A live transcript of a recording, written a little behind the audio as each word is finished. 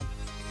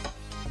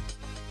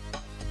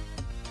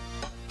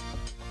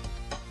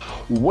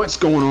What's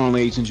going on,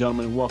 ladies and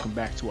gentlemen? Welcome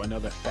back to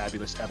another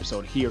fabulous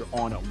episode here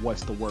on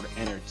What's the Word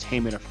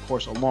Entertainment. Of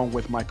course, along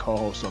with my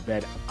co-host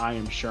Obed, I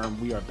am Sherm.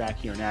 We are back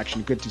here in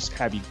action. Good to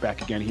have you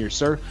back again here,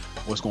 sir.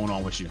 What's going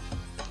on with you?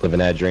 Living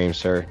that dream,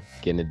 sir.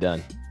 Getting it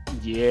done.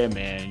 Yeah,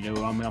 man.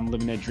 I'm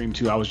living that dream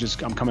too.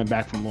 I'm coming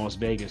back from Las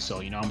Vegas, so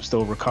I'm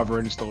still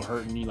recovering, still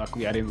hurting.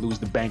 Luckily, I didn't lose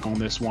the bank on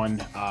this one,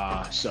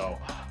 so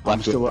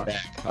I'm still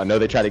back. I know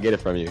they tried to get it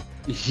from you.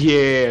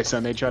 Yeah,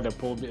 son. They tried to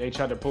pull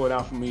it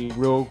out from me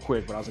real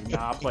quick, but I was like,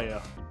 nah,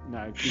 player.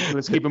 Nah,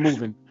 let's keep it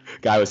moving.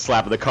 Guy was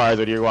slapping the cars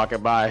when you were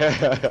walking by.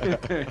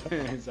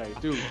 It's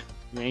like, dude,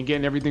 you ain't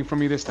getting everything from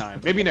me this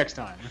time. Maybe next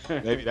time.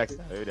 Maybe next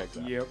time.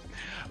 Yep.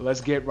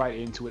 Let's get right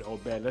into it,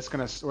 Obed.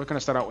 We're gonna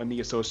start out in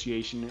the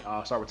association.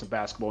 Start with some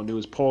basketball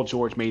news. Paul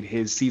George made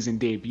his season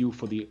debut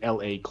for the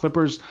LA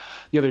Clippers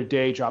the other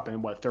day,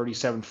 dropping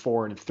 37,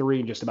 4, and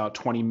 3 in just about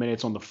 20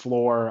 minutes on the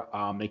floor.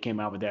 They came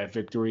out with that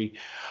victory.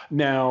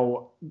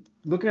 Now,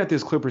 looking at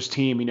this Clippers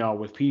team,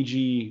 with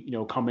PG,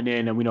 coming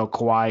in, and we know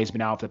Kawhi has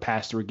been out for the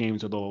past 3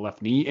 games with a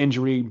left knee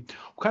injury.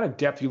 What kind of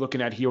depth are you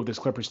looking at here with this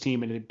Clippers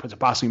team and to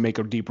possibly make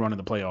a deep run in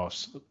the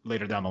playoffs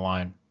later down the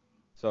line?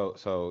 So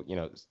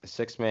the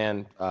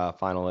 6-man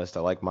finalist. I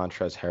like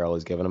Montrezl Harrell.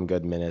 He's giving him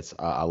good minutes.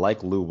 I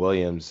like Lou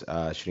Williams,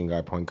 shooting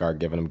guard, point guard,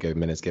 giving him good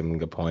minutes, giving him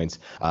good points.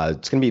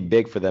 It's going to be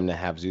big for them to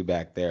have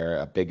Zubac there,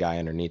 a big guy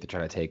underneath to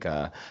try to take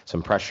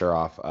some pressure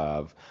off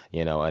of,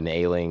 an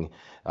ailing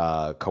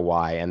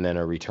Kawhi, and then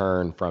a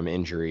return from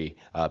injury,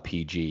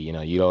 PG.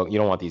 You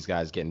don't want these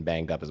guys getting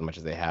banged up as much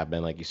as they have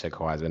been. Like you said,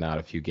 Kawhi's been out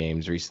a few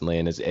games recently,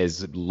 and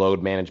is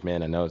load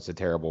management. I know it's a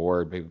terrible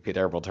word,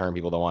 terrible term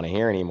people don't want to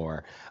hear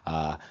anymore.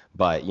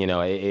 But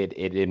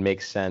it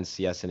makes sense.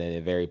 Yes, in a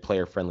very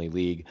player-friendly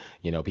league,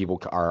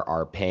 people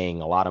are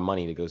paying a lot of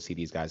money to go see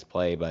these guys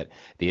play, but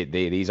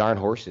these aren't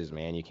horses,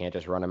 man. You can't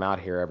just run them out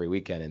here every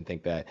weekend and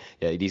think that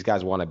these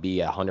guys want to be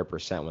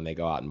 100% when they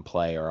go out and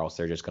play, or else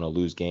they're just going to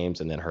lose games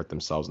and then hurt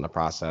themselves in the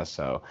process.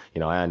 So,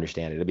 I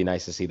understand it. It'd be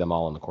nice to see them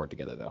all on the court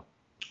together, though.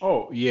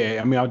 Oh, yeah.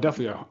 I mean, I'll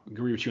definitely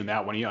agree with you on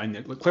that one. And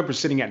the Clippers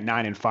sitting at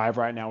 9-5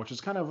 right now, which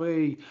is kind of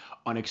a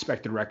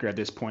unexpected record at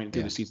this point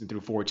through the season,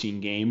 through 14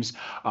 games.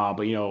 But,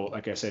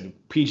 like I said,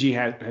 PG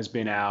has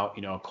been out.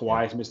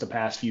 Kawhi has missed the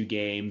past few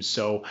games.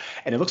 So,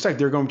 and it looks like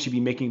they're going to be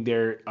making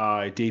their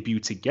debut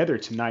together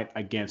tonight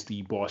against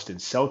the Boston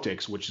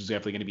Celtics, which is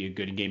definitely going to be a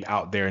good game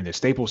out there in the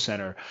Staples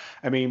Center.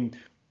 I mean,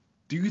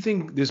 do you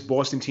think this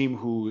Boston team,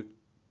 who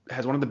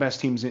has one of the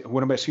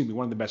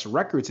best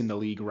records in the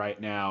league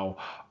right now,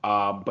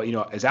 but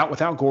is out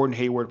without Gordon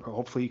Hayward.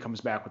 Hopefully he comes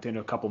back within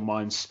a couple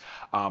months.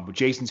 With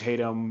Jason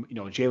Tatum,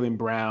 Jaylen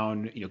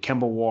Brown,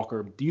 Kemba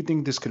Walker, do you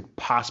think this could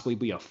possibly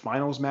be a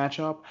finals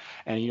matchup?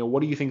 And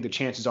what do you think the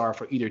chances are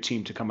for either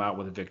team to come out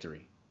with a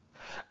victory?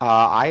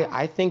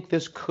 I think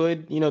this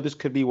could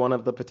be one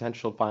of the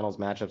potential finals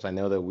matchups. I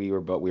know that we were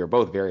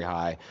both very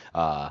high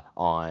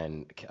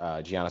on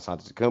Giannis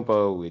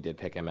Antetokounmpo. We did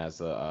pick him as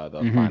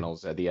the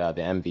finals, the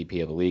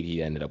MVP of the league.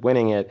 He ended up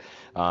winning it.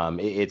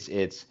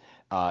 It's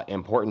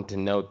important to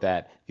note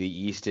that the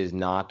East is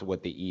not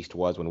what the East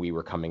was when we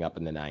were coming up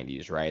in the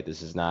 90s, right?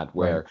 This is not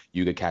where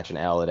you could catch an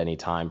L at any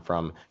time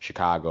from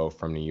Chicago,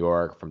 from New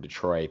York, from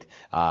Detroit.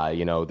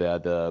 Even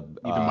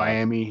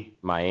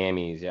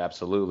Miami's, yeah,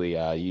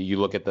 absolutely. You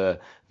look at the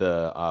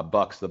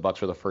Bucks. The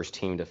Bucks were the first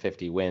team to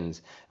 50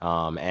 wins,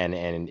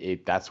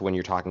 and that's when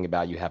you're talking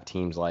about you have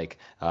teams like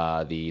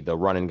the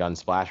Run and Gun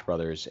Splash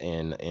Brothers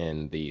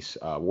in the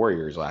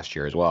Warriors last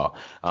year as well.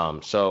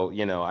 So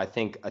I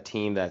think a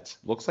team that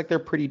looks like they're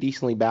pretty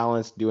decently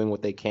balanced, doing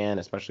what they can,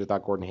 especially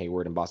without Gordon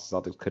Hayward, and Boston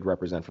Celtics could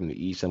represent from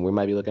the East, and we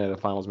might be looking at a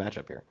finals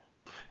matchup here.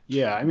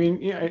 Yeah, I mean,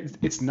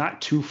 it's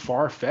not too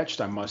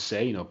far-fetched, I must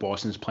say.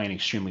 Boston's playing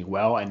extremely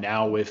well, and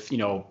now with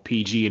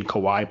PG and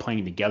Kawhi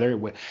playing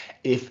together,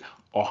 if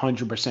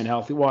 100%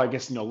 healthy. Well, I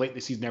guess late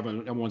this season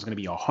everyone's going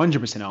to be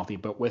 100% healthy,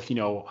 but with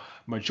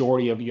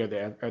majority of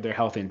their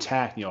health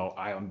intact,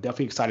 I'm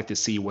definitely excited to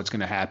see what's going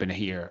to happen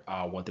here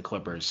with the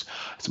Clippers.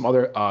 Some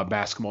other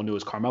basketball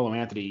news: Carmelo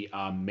Anthony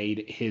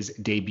made his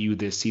debut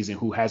this season.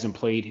 Who hasn't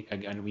played,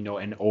 again, we know,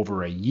 in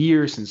over a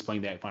year since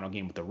playing that final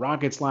game with the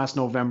Rockets last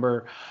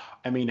November.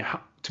 I mean,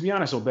 to be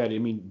honest,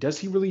 Obed, does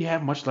he really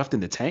have much left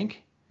in the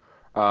tank?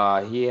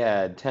 He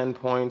had 10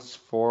 points,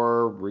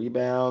 4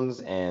 rebounds,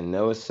 and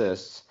no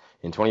assists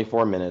in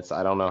 24 minutes.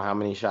 I don't know how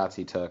many shots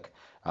he took.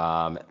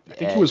 I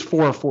think he was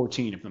 4 of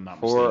 14, if I'm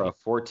not mistaken. 4 of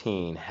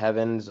 14.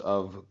 Heavens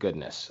of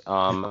goodness.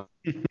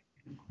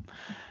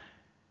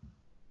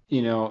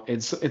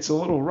 It's a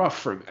little rough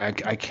for.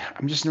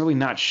 I'm just really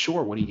not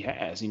sure what he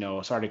has.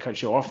 Sorry to cut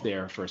you off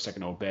there for a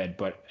second, Obed,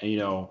 but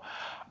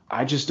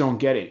I just don't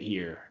get it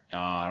here.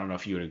 I don't know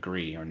if you would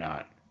agree or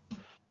not.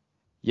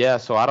 Yeah,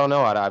 so I don't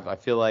know. I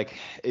feel like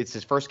it's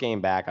his first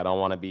game back. I don't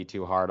want to be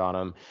too hard on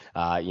him.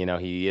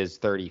 He is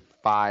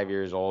 35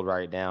 years old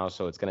right now,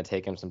 so it's going to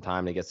take him some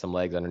time to get some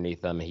legs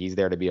underneath him. He's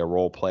there to be a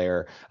role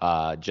player,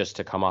 just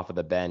to come off of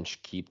the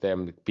bench, keep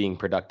them being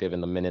productive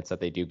in the minutes that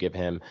they do give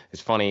him.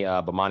 It's funny,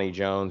 Bomani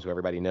Jones, who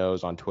everybody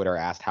knows on Twitter,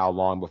 asked how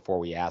long before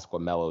we ask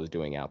what Melo is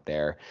doing out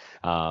there.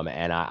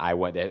 And I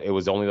went. It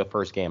was only the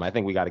first game. I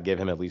think we got to give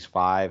him at least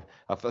a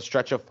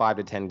stretch of 5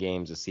 to 10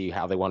 games to see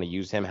how they want to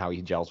use him, how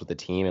he gels with the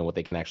team, and what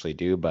they can actually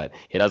do. But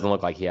it doesn't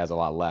look like he has a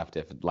lot left.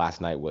 If last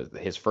night was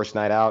his first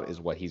night out, is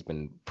what he's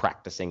been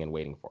practicing and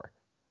waiting for.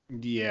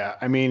 Yeah,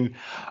 I mean,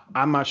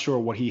 I'm not sure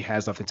what he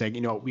has left to take.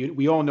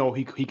 We all know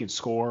he can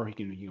score. He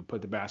can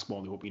put the basketball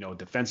in the hoop.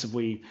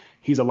 Defensively,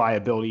 he's a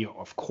liability,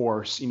 of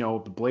course.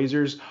 The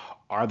Blazers,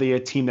 are they a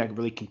team that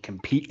really can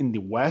compete in the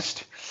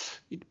West?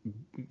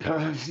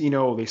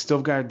 They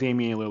still got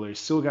Damian Lillard,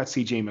 still got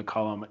CJ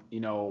McCollum.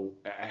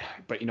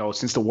 But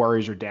since the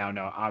Warriors are down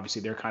now,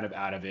 obviously they're kind of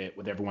out of it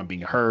with everyone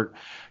being hurt.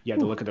 You have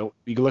to look at you're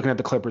looking at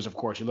the Clippers, of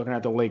course. You're looking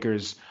at the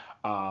Lakers.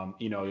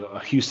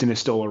 Houston is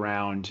still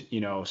around.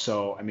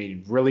 So I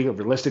mean, really,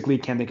 realistically,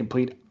 can they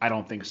complete? I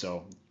don't think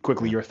so.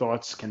 Quickly, your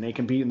thoughts? Can they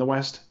compete in the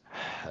West?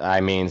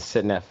 I mean,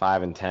 sitting at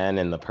 5-10,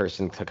 and the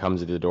person that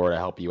comes to the door to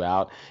help you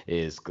out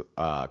is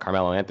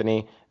Carmelo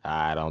Anthony.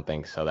 I don't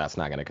think so. That's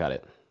not going to cut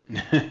it.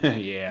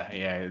 Yeah,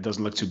 it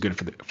doesn't look too good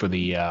for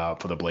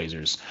the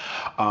Blazers.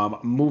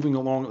 Moving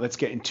along, let's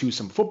get into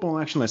some football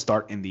action. Let's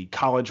start in the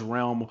college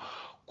realm.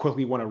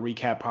 Quickly want to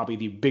recap probably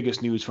the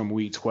biggest news from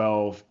Week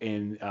 12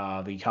 in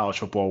the college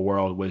football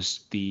world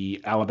was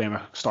the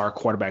Alabama star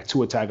quarterback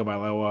Tua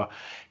Tagovailoa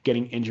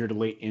getting injured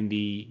late in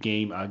the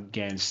game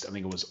against, I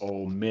think it was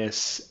Ole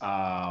Miss.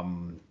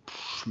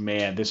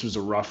 Man, this was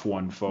a rough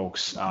one,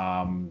 folks.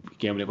 Again,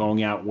 they're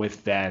going out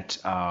with that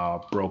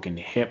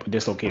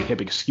dislocated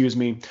hip, excuse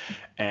me.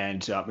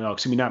 And no,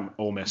 excuse me, not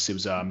Ole Miss. It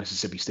was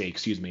Mississippi State,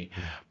 excuse me.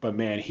 But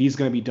man, he's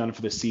going to be done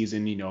for the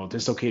season.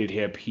 Dislocated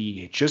hip.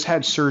 He just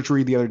had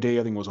surgery the other day.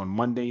 I think it was on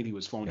Monday. He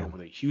was flown over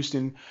to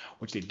Houston,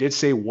 which they did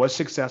say was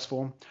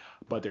successful.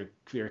 But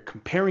they're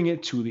comparing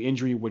it to the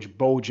injury which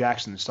Bo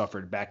Jackson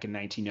suffered back in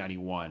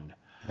 1991.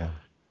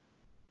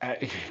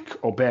 Yeah.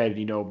 Obed,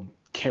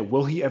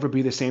 will he ever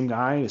be the same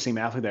guy, the same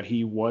athlete that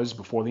he was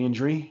before the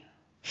injury?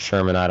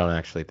 Sherman, I don't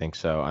actually think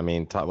so. I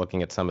mean,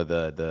 looking at some of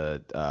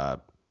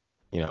the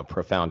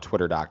profound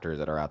Twitter doctors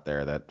that are out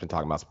there that have been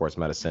talking about sports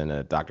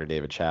medicine, Dr.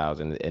 David Chow's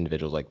and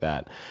individuals like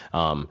that.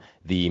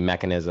 The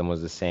mechanism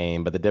was the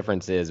same, but the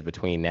difference is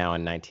between now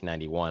and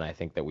 1991, I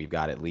think that we've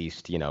got at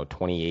least,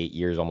 28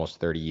 years, almost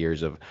 30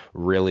 years of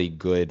really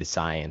good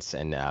science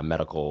and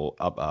medical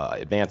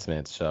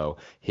advancements. So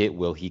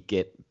will he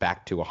get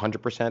back to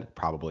 100%?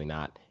 Probably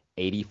not.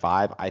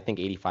 85, I think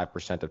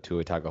 85% of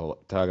Tua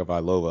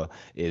Tagovailoa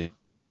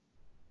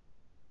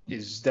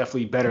is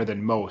definitely better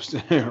than most,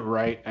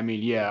 right? I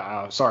mean,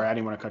 yeah. Sorry, I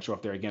didn't want to cut you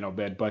off there again,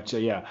 Obed, but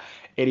yeah,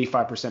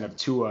 85% of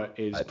Tua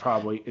is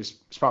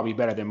probably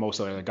better than most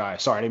other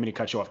guys. Sorry, I didn't mean to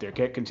cut you off there.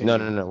 Okay, continue.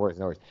 No worries.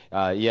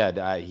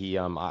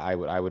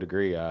 I would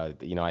agree.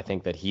 I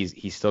think that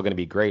he's still going to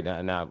be great.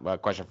 Now, a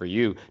question for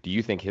you: do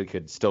you think he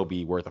could still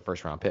be worth a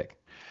first-round pick?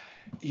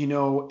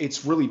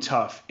 It's really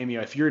tough. I mean,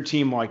 if you're a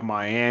team like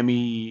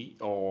Miami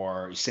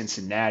or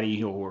Cincinnati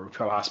who are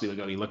possibly going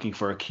to be looking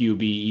for a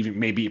QB, even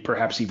maybe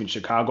perhaps even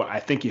Chicago, I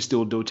think you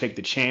still do take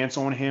the chance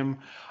on him.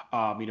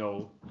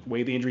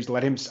 Way the injuries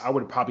I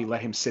would probably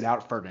let him sit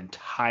out for an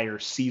entire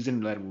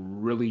season, let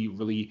him really,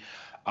 really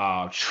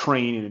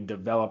train and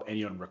develop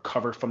and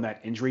recover from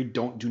that injury.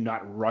 Do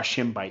not rush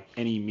him by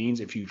any means.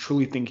 If you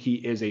truly think he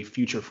is a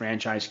future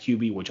franchise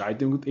QB, which I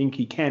do think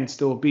he can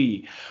still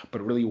be,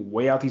 but really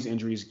weigh out these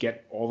injuries,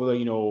 get all of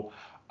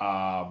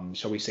the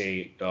shall we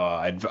say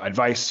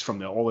advice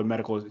from all the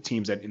medical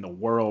teams that in the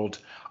world.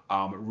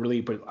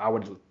 Really, but I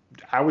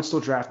would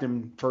still draft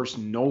him first,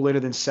 no later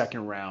than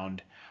second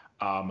round.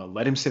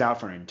 Let him sit out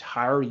for an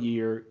entire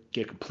year,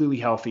 get completely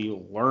healthy,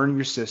 learn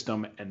your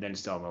system, and then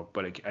sell him.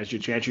 But as you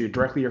answer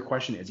directly your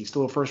question, is he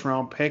still a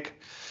first-round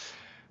pick?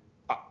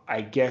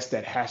 I guess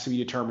that has to be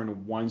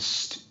determined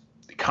once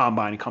the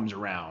combine comes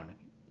around.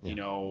 Yeah.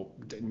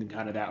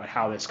 Kind of that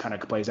how this kind of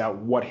plays out.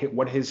 What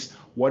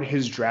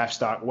his draft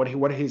stock,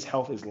 what his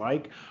health is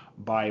like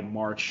by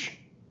March,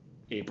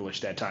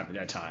 Aprilish that time.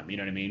 You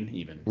know what I mean?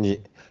 Even.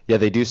 Yeah,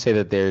 they do say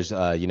that there's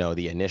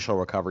the initial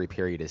recovery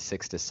period is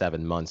 6 to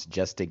 7 months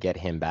just to get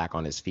him back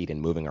on his feet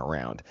and moving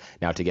around.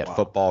 Now, to get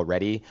football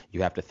ready,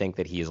 you have to think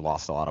that he has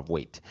lost a lot of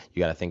weight. You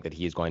got to think that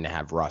he's going to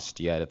have rust.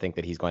 You got to think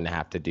that he's going to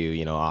have to do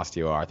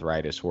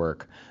osteoarthritis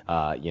work.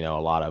 A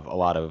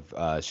lot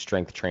of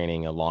strength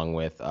training along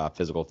with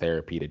physical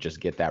therapy to just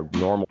get that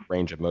normal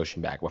range of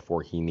motion back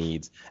before he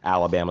needs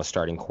Alabama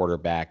starting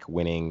quarterback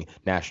winning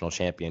national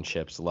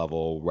championships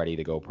level, ready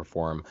to go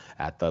perform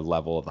at the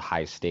level of the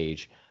high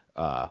stage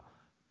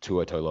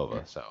Tua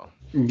Tagovailoa. So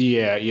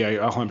Yeah,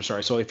 yeah,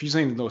 100%. So if you're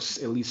saying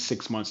those at least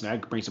 6 months, and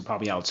that brings it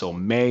probably out till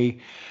May.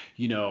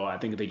 I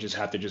think they just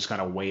have to just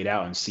kind of wait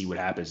out and see what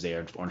happens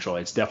there.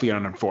 Unfortunately, it's definitely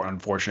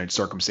unfortunate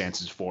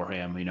circumstances for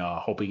him. I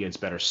hope he gets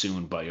better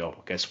soon, but I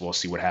guess we'll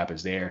see what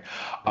happens there.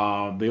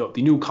 The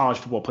new college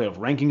football playoff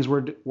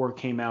rankings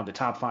came out. The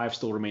top five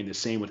still remain the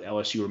same, with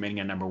LSU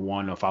remaining at number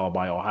one, followed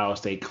by Ohio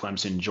State,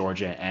 Clemson,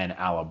 Georgia, and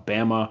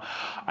Alabama.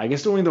 I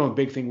guess the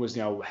big thing was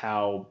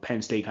how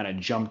Penn State kind of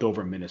jumped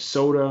over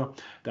Minnesota.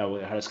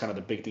 That's kind of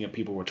the big thing that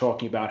people were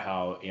talking about.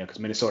 How because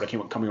Minnesota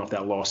coming off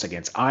that loss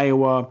against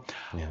Iowa,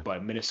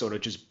 but Minnesota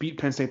just beat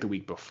Penn State the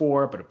week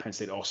before, but Penn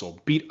State also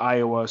beat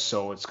Iowa,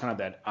 so it's kind of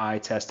that eye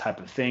test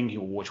type of thing.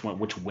 Which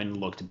win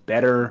looked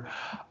better?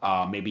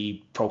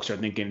 Maybe folks are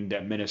thinking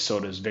that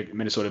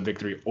Minnesota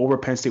victory over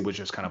Penn State was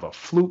just kind of a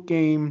fluke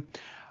game.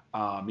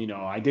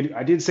 I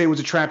did say it was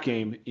a trap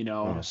game,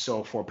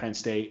 so for Penn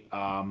State,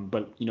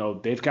 but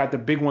they've got the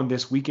big one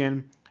this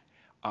weekend,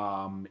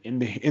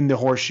 in the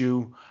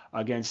horseshoe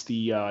against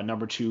the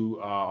number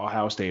 2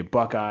 Ohio State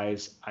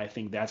Buckeyes. I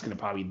think that's going to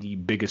probably be the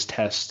biggest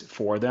test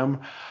for them.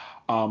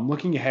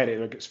 Looking ahead,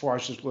 as far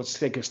as let's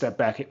take a step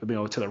back, to the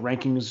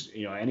rankings.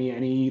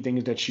 Anything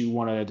that you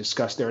want to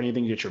discuss there,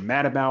 anything that you're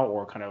mad about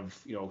or kind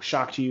of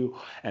shocked you,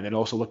 and then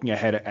also looking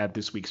ahead at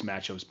this week's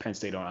matchups, Penn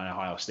State on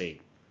Ohio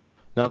State.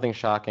 Nothing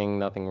shocking,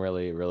 nothing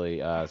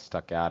really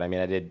stuck out. I mean,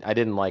 I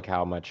didn't like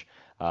how much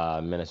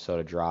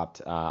Minnesota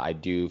dropped. I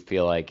do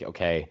feel like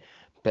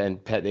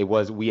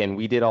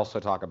we did also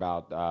talk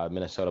about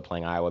Minnesota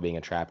playing Iowa being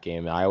a trap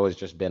game. Iowa's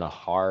just been a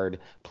hard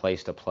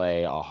place to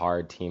play, a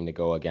hard team to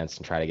go against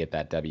and try to get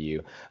that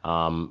W.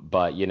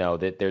 But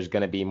that there's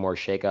going to be more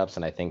shakeups,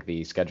 and I think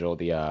the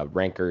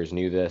rankers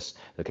knew this,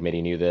 the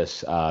committee knew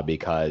this,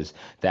 because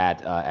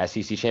that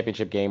SEC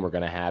championship game, we're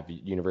going to have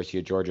University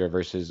of Georgia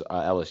versus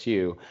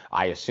LSU.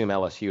 I assume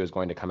LSU is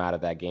going to come out of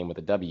that game with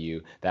a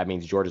W. That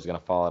means Georgia's going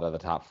to fall out of the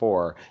top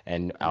 4,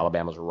 and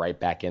Alabama's right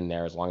back in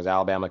there. As long as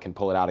Alabama can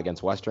pull it out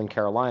against Western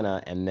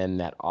Carolina, and then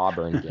that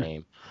Auburn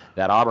game.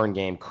 That Auburn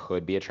game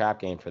could be a trap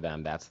game for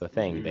them. That's the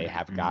thing. They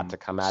have got to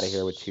come out of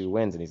here with 2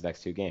 wins in these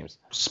next 2 games.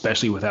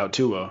 Especially without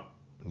Tua.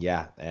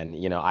 Yeah, and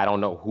I don't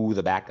know who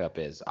the backup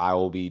is. I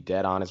will be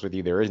dead honest with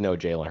you. There is no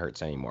Jalen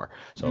Hurts anymore.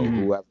 So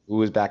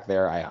who is back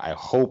there? I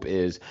hope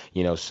is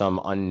some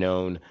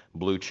unknown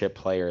blue chip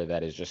player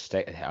that is just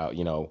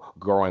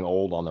growing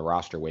old on the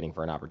roster, waiting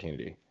for an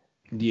opportunity.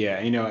 Yeah,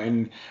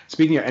 and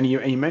speaking of, and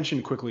you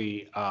mentioned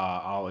quickly,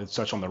 I'll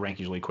touch on the rankings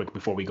really quick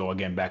before we go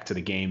again back to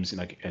the games. And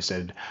like I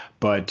said,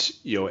 but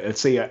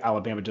let's say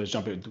Alabama does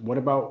jump in. What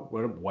about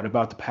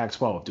the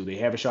Pac-12? Do they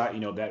have a shot?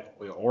 That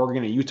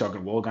Oregon and Utah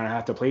are gonna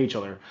have to play each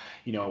other.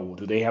 Do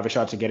they have a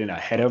shot to get in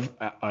ahead of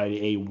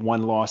a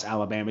one-loss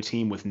Alabama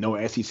team with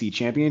no SEC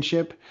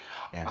championship?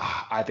 Yeah.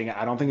 I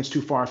don't think it's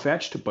too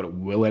far-fetched, but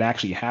will it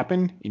actually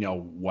happen?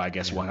 I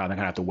guess we're gonna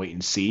have to wait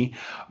and see.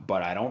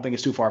 But I don't think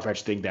it's too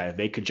far-fetched to think that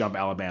they could jump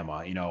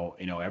Alabama.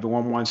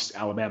 Everyone wants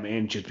Alabama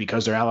in just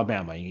because they're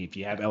Alabama. If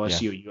you have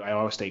LSU,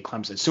 Iowa State,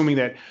 Clemson, assuming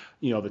that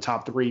the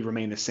top 3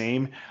 remain the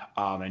same,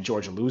 and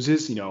Georgia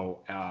loses,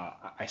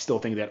 I still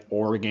think that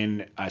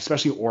Oregon,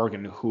 especially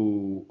Oregon,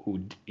 who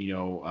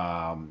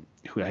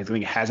I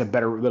think has a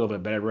little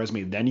bit better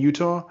resume than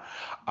Utah,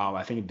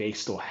 I think they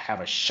still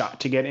have a shot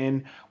to get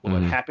in. Will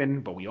it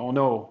happen? But we all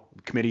know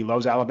the committee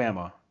loves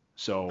Alabama,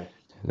 so.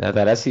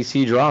 That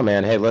SEC draw,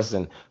 man. Hey,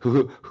 listen,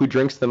 who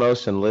drinks the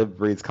most and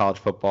breathes college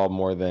football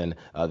more than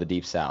the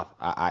Deep South?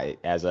 I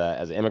as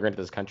an immigrant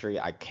to this country,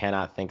 I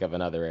cannot think of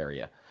another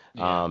area.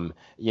 Yeah.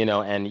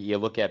 And you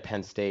look at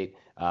Penn State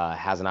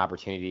has an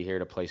opportunity here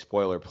to play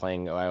spoiler,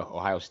 playing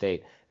Ohio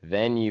State.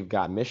 Then you've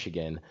got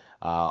Michigan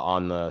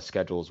on the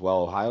schedule as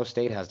well. Ohio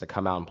State has to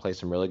come out and play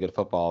some really good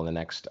football in the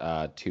next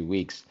 2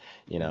 weeks,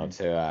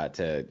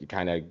 to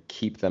kind of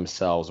keep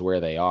themselves where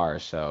they are.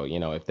 So,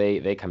 if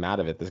they come out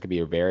of it, this could be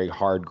a very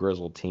hard,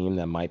 grizzled team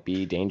that might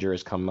be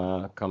dangerous come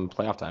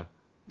playoff time.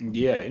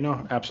 Yeah,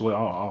 absolutely.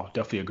 I'll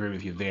definitely agree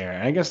with you there.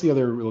 And I guess the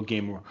other real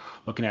game we're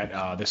looking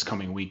at this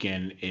coming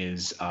weekend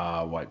is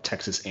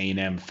Texas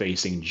A&M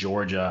facing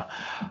Georgia.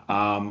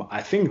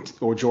 I think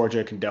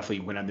Georgia can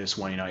definitely win on this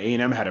one.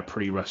 A&M had a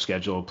pretty rough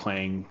schedule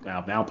playing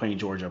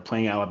Georgia,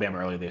 playing Alabama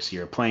earlier this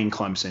year, playing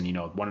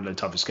Clemson. One of the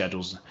toughest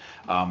schedules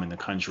in the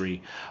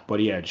country.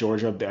 But yeah,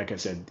 Georgia, like I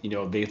said,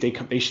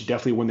 they should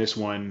definitely win this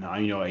one.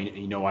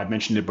 I've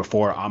mentioned it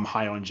before. I'm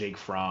high on Jake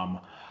Fromm.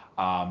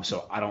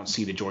 So I don't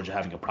see the Georgia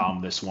having a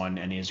problem with this one.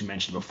 And as you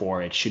mentioned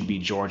before, it should be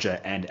Georgia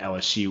and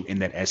LSU in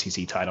that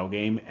SEC title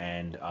game.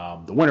 And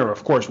the winner,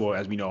 of course, will,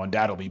 as we know,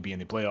 undoubtedly be in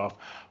the playoff.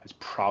 It's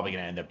probably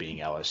going to end up being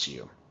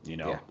LSU.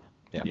 Yeah.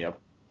 Yep.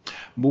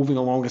 Moving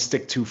along and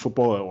stick to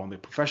football on the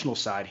professional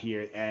side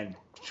here, and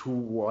to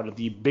one of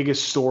the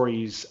biggest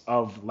stories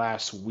of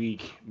last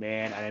week,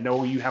 man. And I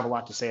know you have a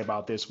lot to say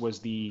about this. Was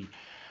the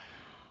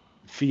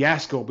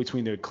fiasco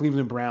between the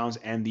Cleveland Browns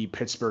and the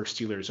Pittsburgh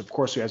Steelers. Of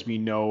course, as we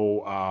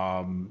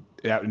know,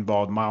 that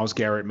involved Myles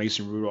Garrett,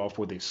 Mason Rudolph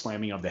with the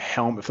slamming of the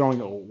helmet,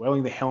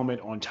 wearing the helmet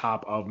on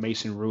top of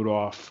Mason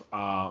Rudolph.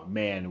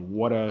 Man,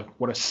 what a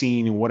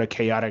scene, what a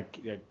chaotic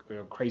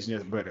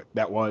craziness, but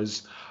that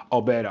was.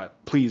 Obed,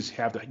 please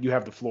you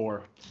have the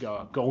floor.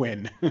 Go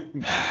in.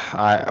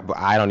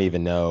 I don't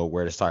even know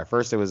where to start.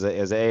 First, it was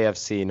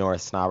AFC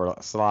North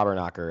slobber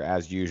knocker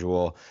as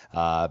usual.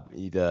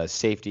 The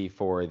safety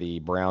for the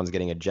Browns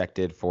getting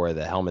ejected for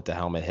the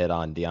helmet-to-helmet hit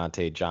on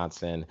Deontay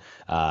Johnson.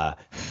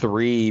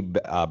 Three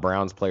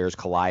Browns players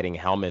colliding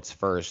helmets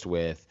first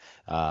with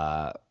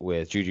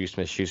Juju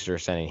Smith-Schuster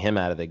sending him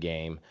out of the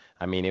game.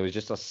 I mean, it was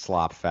just a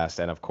slop fest,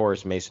 and of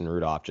course, Mason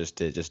Rudolph just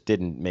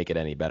didn't make it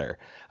any better.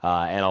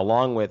 And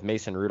along with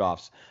Mason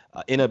Rudolph's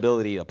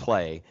inability to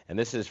play, and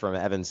this is from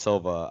Evan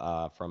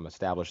Silva from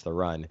Establish the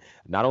Run.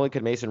 Not only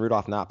could Mason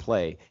Rudolph not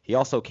play, he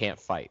also can't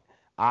fight.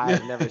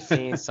 I've never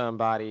seen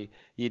somebody.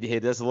 He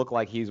does look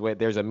like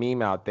there's a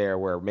meme out there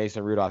where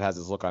Mason Rudolph has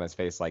this look on his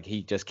face like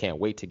he just can't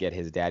wait to get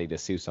his daddy to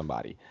sue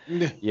somebody.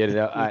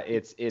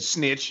 It's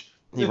snitch.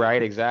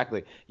 Right,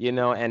 exactly.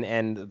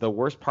 And the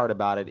worst part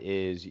about it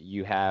is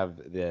you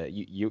have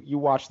you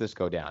watch this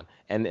go down,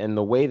 and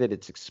the way that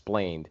it's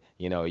explained,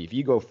 if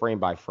you go frame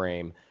by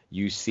frame,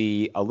 you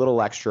see a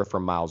little extra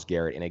from Myles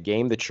Garrett in a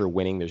game that you're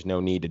winning. There's no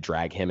need to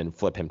drag him and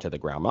flip him to the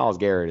ground. Myles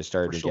Garrett is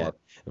starting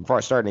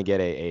to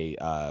get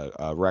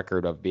a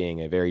record of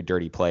being a very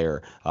dirty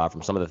player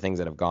from some of the things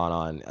that have gone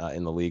on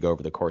in the league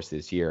over the course of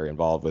this year,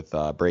 involved with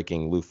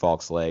breaking Lou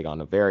Falk's leg on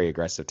a very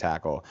aggressive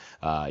tackle.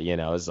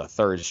 This is a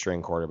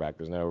third-string quarterback.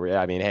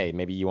 Hey,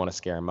 maybe you want to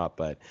scare him up,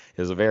 but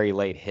it was a very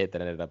late hit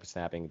that ended up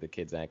snapping the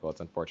kid's ankle.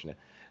 It's unfortunate.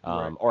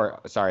 Right.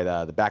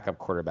 The backup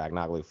quarterback,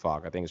 not Lou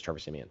Falk. I think it's Trevor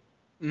Siemian.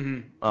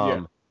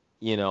 Mm-hmm.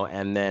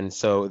 And then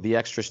so the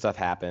extra stuff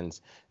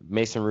happens.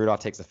 Mason Rudolph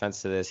takes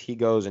offense to this. He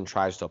goes and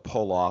tries to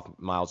pull off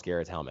Myles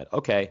Garrett's helmet.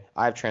 Okay,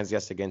 I've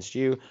transgressed against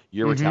you.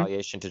 Your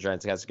retaliation to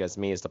transgress against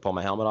me is to pull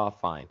my helmet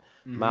off. Fine.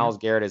 Myles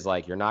Garrett is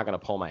like, you're not going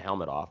to pull my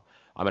helmet off.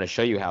 I'm going to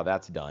show you how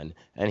that's done.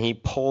 And he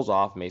pulls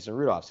off Mason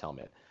Rudolph's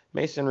helmet.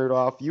 Mason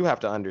Rudolph, you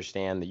have to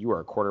understand that you are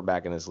a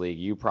quarterback in this league.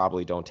 You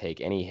probably don't take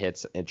any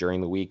hits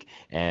during the week,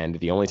 and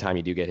the only time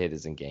you do get hit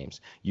is in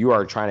games. You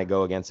are trying to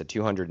go against a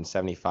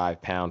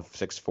 275-pound,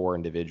 6'4"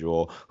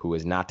 individual who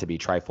is not to be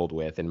trifled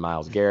with. And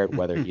Myles Garrett,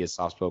 whether he is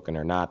soft-spoken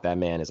or not, that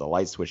man is a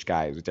light switch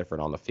guy who's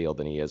different on the field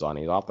than he is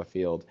he's off the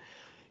field.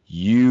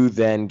 You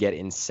then get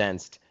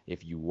incensed.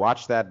 If you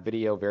watch that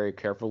video very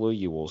carefully,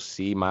 you will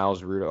see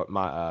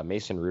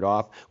Mason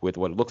Rudolph with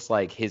what looks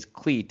like his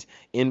cleat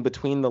in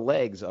between the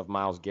legs of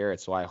Myles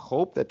Garrett. So I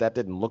hope that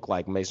didn't look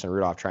like Mason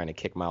Rudolph trying to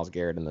kick Myles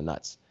Garrett in the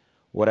nuts.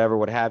 Whatever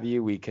would have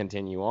you, we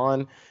continue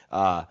on.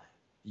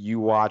 You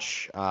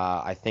watch,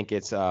 I think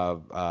it's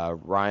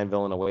Ryan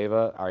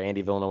Villanueva or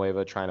Andy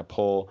Villanueva trying to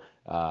pull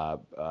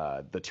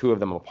the two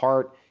of them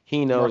apart.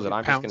 He knows that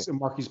I'm just going to.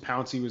 Marquise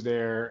Pouncey was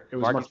there.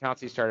 Marquise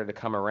Pouncey started to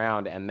come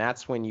around, and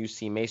that's when you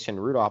see Mason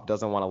Rudolph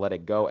doesn't want to let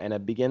it go, and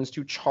it begins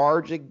to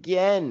charge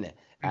again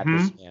at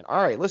this man.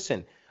 All right,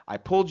 listen. I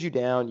pulled you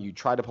down. You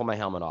tried to pull my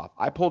helmet off.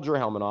 I pulled your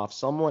helmet off.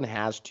 Someone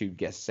has to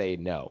say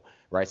no,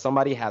 right?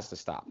 Somebody has to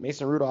stop.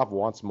 Mason Rudolph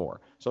wants more.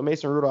 So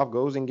Mason Rudolph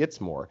goes and gets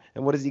more.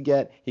 And what does he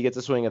get? He gets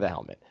a swing of the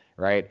helmet,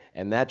 right?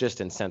 And that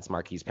just incensed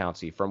Marquise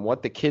Pouncey. From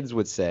what the kids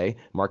would say,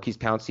 Marquise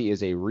Pouncey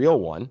is a real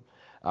one.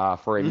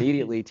 For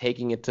immediately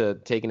taking it to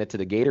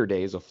the Gator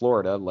days of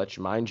Florida. Let's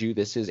mind you,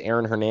 this is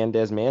Aaron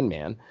Hernandez,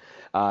 man.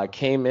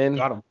 Came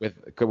in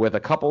with a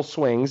couple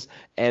swings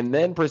and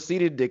then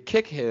proceeded to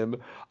kick him.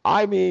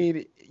 I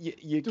mean,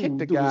 you kicked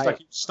the guy. It was like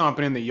he was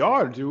stomping in the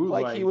yard, dude.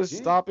 Like he was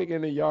stomping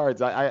in the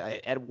yards. I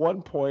at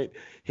one point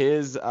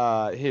his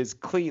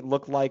cleat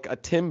looked like a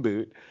Tim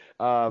boot.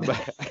 And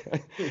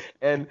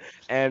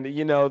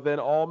then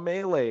all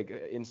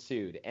melee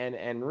ensued.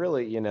 And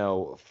really,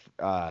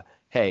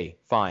 hey,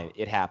 fine,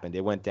 it happened.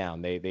 It went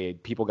down.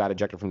 People got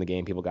ejected from the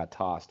game. People got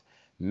tossed.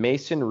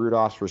 Mason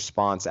Rudolph's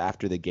response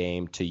after the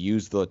game to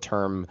use the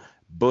term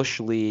Bush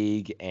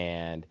League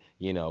and,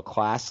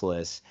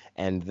 classless,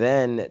 and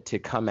then to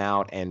come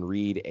out and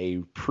read a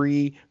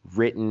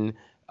pre-written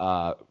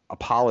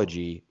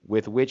apology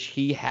with which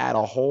he had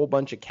a whole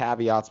bunch of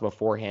caveats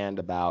beforehand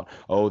about,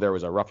 there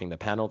was a roughing the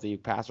penalty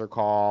passer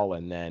call,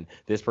 and then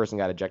this person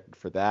got ejected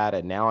for that,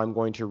 and now I'm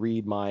going to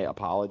read my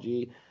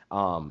apology.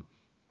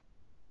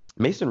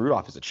 Mason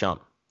Rudolph is a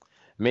chump.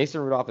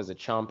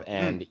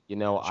 And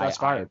Shots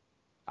fired.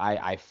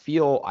 I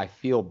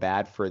feel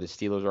bad for the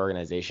Steelers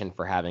organization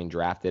for having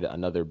drafted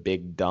another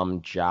big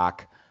dumb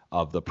jock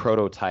of the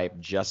prototype,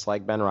 just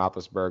like Ben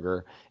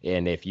Roethlisberger.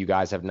 And if you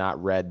guys have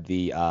not read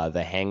the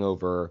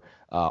Hangover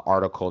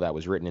article that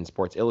was written in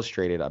Sports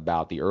Illustrated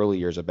about the early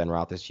years of Ben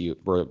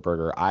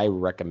Roethlisberger, I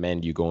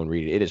recommend you go and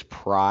read it. It is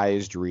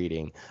prized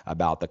reading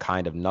about the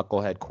kind of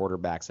knucklehead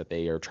quarterbacks that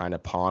they are trying to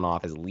pawn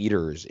off as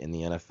leaders in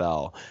the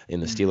NFL, in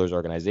the Steelers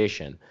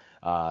organization.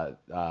 But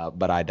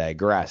I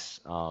digress.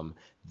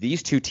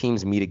 These two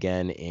teams meet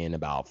again in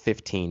about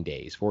 14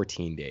 days.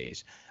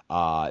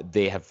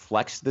 They have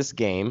flexed this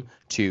game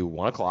to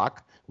 1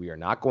 o'clock, We are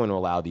not going to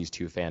allow these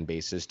two fan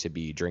bases to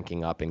be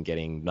drinking up and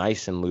getting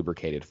nice and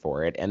lubricated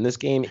for it. And this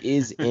game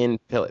is in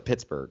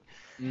Pittsburgh.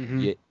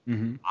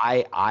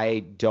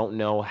 I don't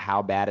know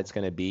how bad it's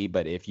going to be,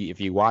 but if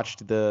you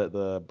watched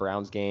the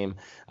Browns game,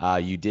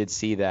 you did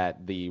see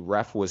that the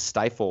ref was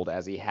stifled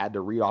as he had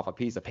to read off a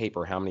piece of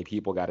paper how many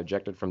people got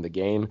ejected from the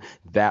game.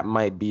 That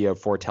might be a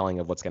foretelling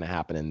of what's going to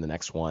happen in the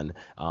next one.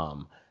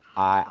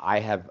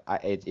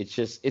 It's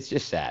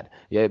just sad.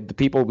 Yeah, the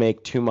people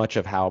make too much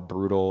of how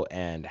brutal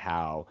and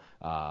how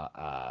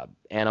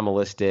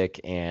animalistic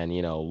and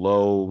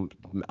low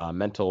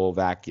mental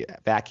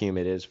vacuum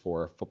it is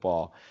for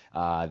football,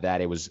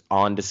 that it was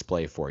on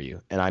display for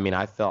you. And I mean,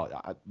 I felt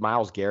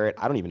Myles Garrett,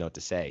 I don't even know what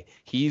to say.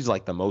 He's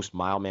like the most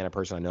mild-mannered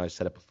person. I know I've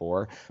said it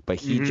before,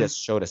 but he just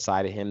showed a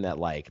side of him that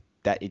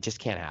it just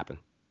can't happen.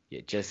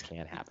 It just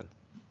can't happen.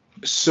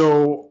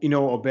 So,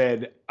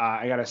 Obed,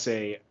 I gotta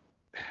say,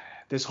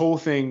 this whole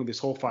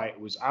fight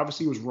was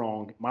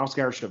wrong. Myles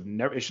Garrett should have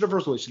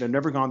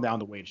never gone down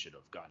the way it should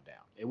have gone down.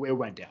 It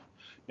went down.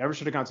 Never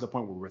should have gone to the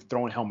point where we're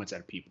throwing helmets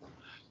at people.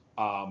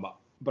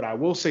 But I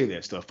will say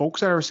this: the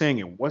folks that are saying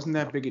it wasn't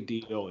that big a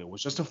deal, it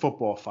was just a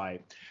football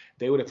fight,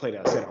 they would have played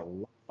a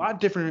lot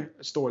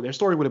different story. Their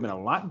story would have been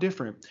a lot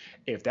different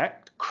if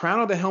that crown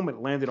of the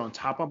helmet landed on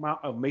top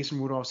of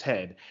Mason Rudolph's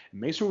head.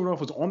 Mason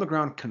Rudolph was on the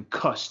ground,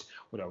 concussed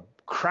with a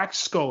cracked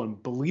skull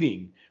and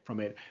bleeding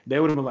from it. They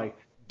would have been like,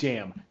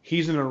 damn,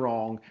 he's in the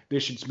wrong. There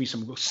should be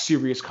some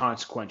serious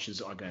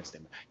consequences against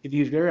him.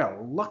 He's very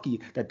lucky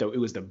that it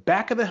was the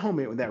back of the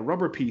helmet with that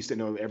rubber piece that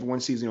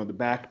everyone sees, the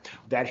back,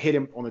 that hit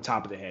him on the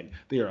top of the head.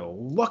 They are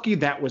lucky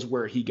that was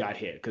where he got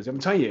hit. Because I'm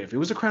telling you, if it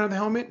was the crown of the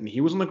helmet and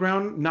he was on the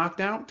ground knocked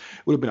out,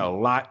 it would have been a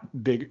lot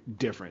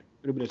different.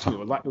 It would have been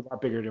a lot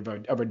bigger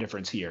of a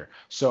difference here.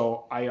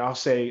 So I'll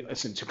say,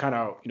 listen, to kind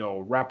of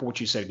wrap up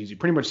what you said, because you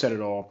pretty much said it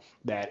all,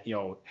 that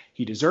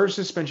he deserves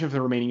suspension for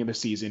the remaining of the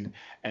season,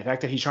 and the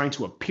fact that he's trying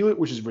to appeal it,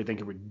 which is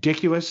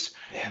ridiculous.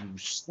 Yeah. You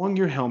swung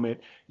your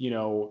helmet,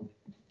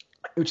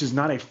 which is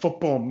not a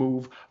football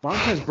move.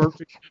 Vontaze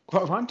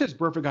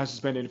Burfict got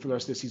suspended for the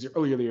rest of the season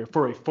earlier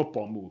for a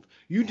football move.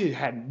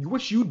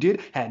 What you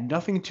did had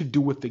nothing to do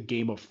with the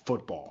game of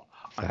football.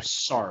 I'm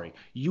sorry.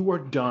 You are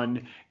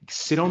done.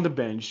 Sit on the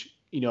bench,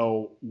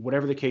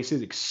 whatever the case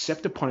is,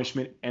 accept the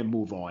punishment and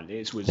move on.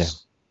 This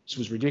was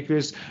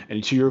ridiculous.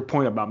 And to your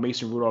point about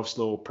Mason Rudolph's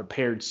little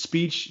prepared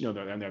speech,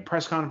 and their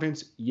press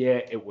conference,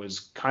 it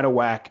was kind of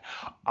whack.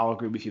 I'll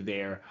agree with you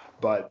there.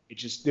 But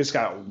this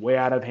got way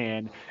out of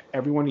hand.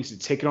 Everyone needs to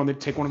take one on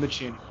the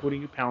chin,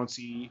 including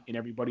Pouncey and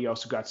everybody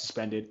else who got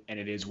suspended, and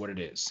it is what it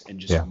is. And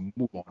just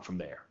move on from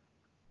there.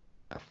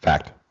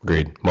 Fact.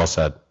 Agreed. Well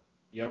said.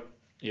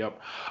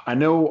 Yep. I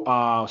know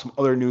some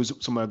other news,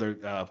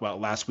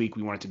 last week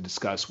we wanted to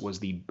discuss was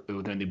the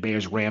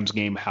Bears-Rams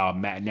game, how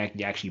Matt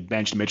Nagy actually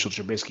benched Mitchell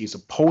Trubisky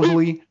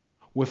supposedly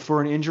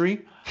for an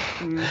injury.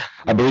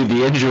 I believe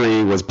the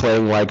injury was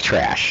playing like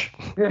trash.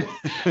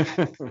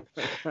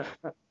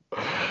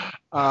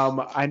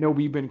 I know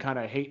we've been kind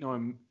of hating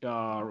on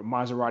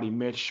Maserati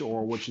Mitch,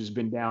 or which has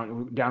been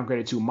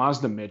downgraded to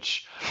Mazda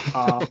Mitch.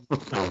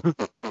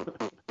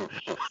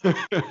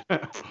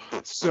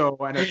 So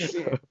I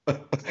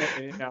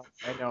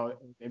know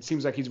it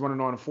seems like he's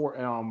running on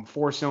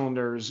four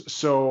cylinders.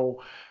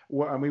 So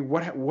what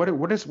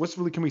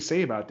really can we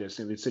say about this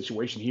in the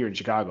situation here in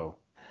Chicago?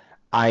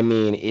 I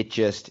mean,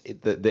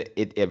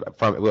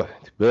 from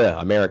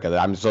America.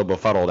 I'm so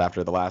befuddled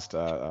after the last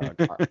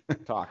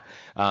talk.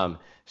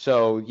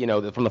 So,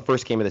 from the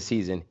first game of the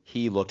season,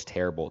 he looked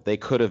terrible. They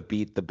could have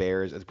beat the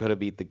Bears, could have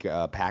beat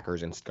the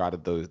Packers and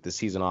started the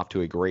season off to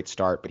a great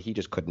start, but he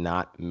just could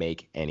not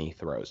make any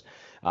throws.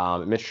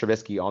 Mitch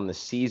Trubisky on the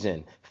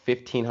season,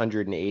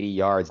 1,580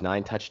 yards,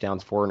 9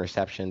 touchdowns, 4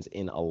 interceptions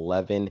in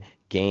 11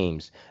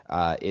 games.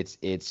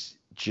 It's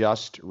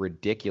just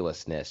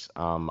ridiculousness.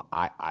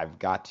 I've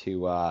got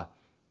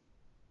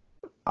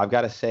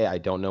to say I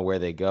don't know where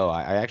they go.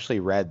 I actually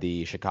read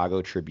the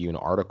Chicago Tribune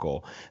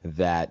article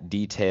that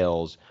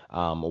details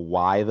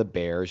why the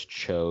Bears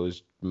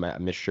chose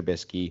Mitch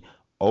Trubisky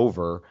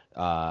over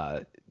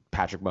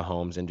Patrick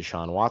Mahomes and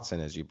Deshaun Watson.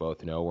 As you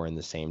both know, were in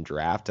the same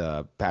draft.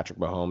 Patrick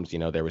Mahomes,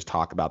 there was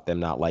talk about them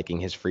not liking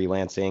his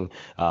freelancing,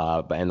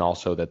 and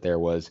also that there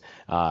was,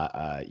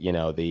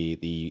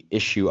 the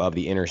issue of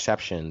the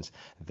interceptions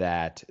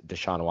that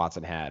Deshaun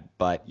Watson had.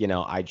 But,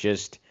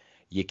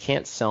 you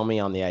can't sell me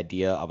on the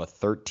idea of a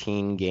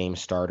 13-game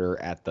starter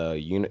at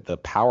the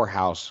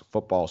powerhouse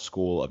football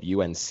school of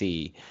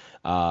UNC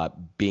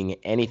being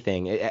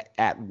anything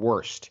at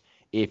worst.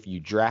 If you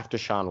draft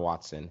Deshaun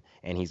Watson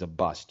and he's a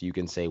bust, you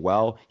can say,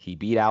 well, he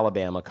beat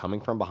Alabama coming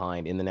from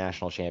behind in the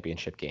national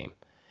championship game.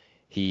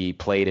 He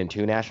played in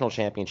 2 national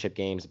championship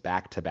games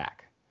back to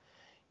back.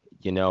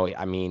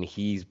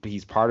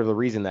 He's part of the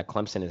reason that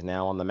Clemson is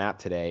now on the map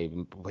today,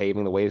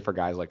 paving the way for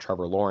guys like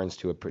Trevor Lawrence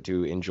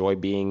to enjoy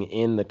being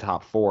in the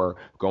top 4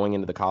 going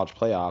into the college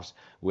playoffs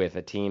with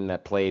a team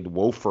that played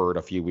Wofford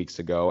a few weeks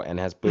ago and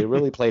has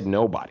really played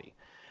nobody.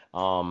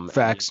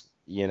 Facts.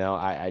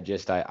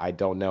 I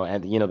don't know.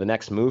 And, the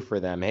next move for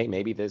them, hey,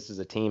 maybe this is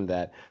a team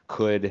that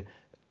could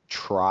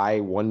try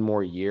one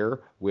more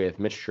year with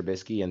Mitch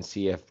Trubisky and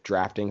see if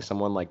drafting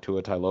someone like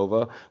Tua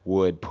Tagovailoa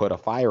would put a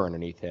fire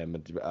underneath him.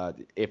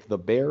 If the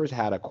Bears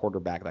had a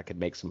quarterback that could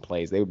make some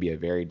plays, they would be a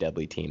very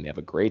deadly team. They have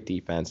a great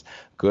defense,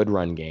 good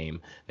run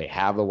game. They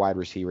have the wide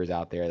receivers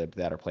out there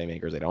that are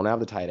playmakers. They don't have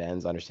the tight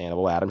ends,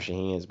 understandable. Adam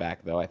Shaheen is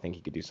back, though. I think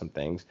he could do some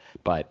things.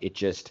 But it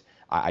just –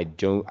 I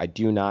do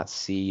not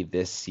see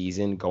this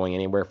season going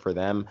anywhere for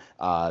them.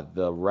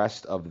 The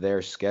rest of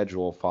their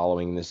schedule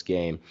following this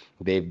game,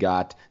 they've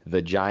got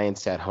the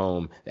Giants at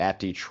home, at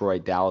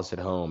Detroit, Dallas at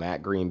home,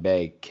 at Green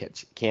Bay,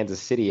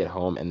 Kansas City at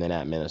home, and then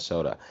at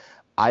Minnesota.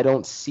 I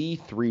don't see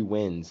 3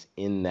 wins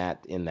in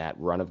that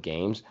run of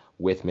games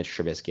with Mitch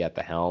Trubisky at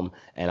the helm,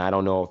 and I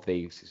don't know if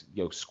they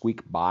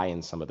squeak by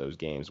in some of those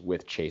games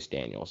with Chase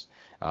Daniels.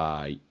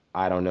 I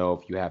don't know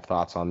if you have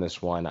thoughts on this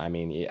one. I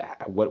mean,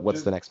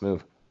 what's the next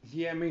move?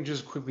 Yeah, I mean,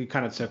 just quickly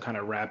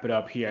to wrap it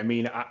up here. I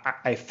mean,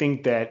 I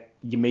think that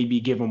you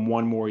maybe give them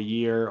one more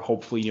year.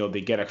 Hopefully,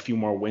 they get a few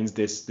more wins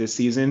this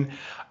season.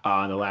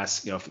 In the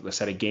last,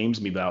 set of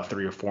games, maybe about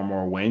 3 or 4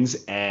 more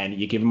wins, and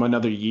you give them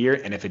another year.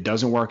 And if it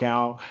doesn't work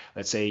out,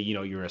 let's say,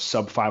 you're a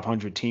sub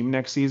 500 team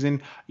next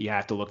season, you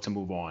have to look to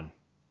move on.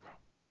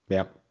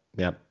 Yep.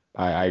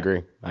 I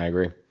agree.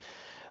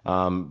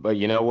 But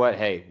you know what?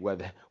 Hey,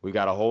 we've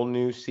got a whole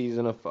new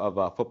season of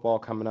football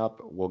coming up.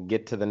 We'll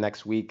get to the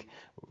next week.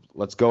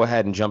 Let's go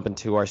ahead and jump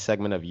into our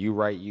segment of You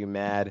Right, You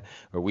Mad,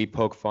 where we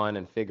poke fun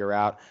and figure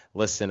out,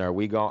 listen, are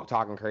we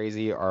talking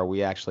crazy, or are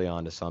we actually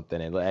onto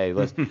something? And hey,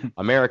 listen,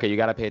 America, you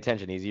got to pay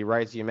attention. These You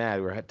Right, You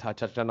Mad, we're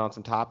touching on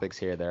some topics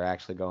here that are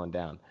actually going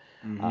down.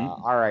 Mm-hmm.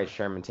 All right,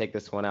 Sherman, take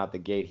this one out the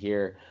gate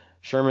here.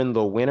 Sherman,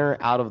 the winner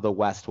out of the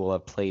West will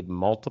have played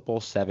multiple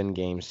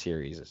 7-game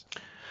series.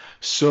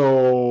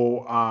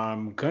 So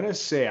I'm going to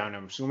say, and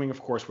I'm assuming,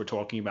 of course, we're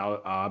talking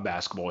about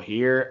basketball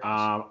here.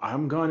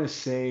 I'm going to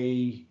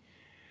say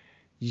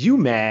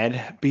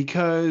UMad,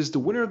 because the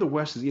winner of the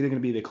West is either going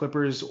to be the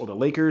Clippers or the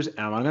Lakers,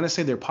 and I'm going to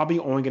say they're probably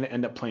only going to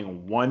end up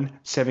playing one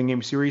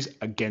 7-game series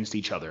against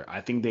each other.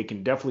 I think they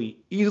can definitely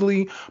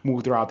easily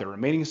move throughout the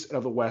remaining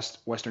of the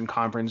Western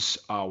Conference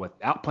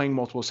without playing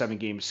multiple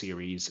 7-game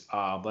series.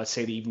 Let's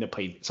say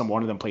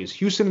one of them plays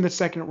Houston in the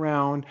second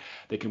round.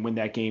 They can win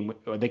that game.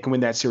 They can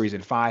win that series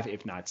in 5,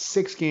 if not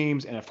 6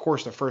 games, and of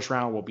course the first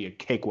round will be a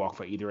cakewalk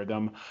for either of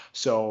them.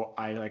 So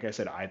like I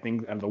said, I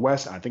think out of the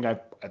West, I think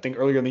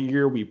earlier in the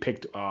year we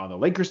picked the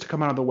Lakers to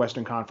come out of the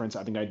Western Conference.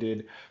 I think I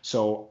did.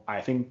 So I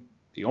think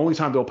the only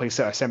time they'll play a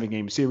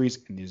 7-game series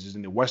is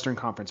in the Western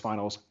Conference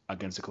Finals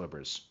against the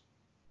Clippers.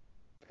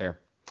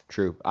 Fair.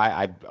 True.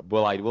 I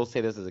will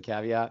say this as a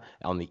caveat.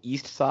 On the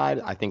East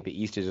side, I think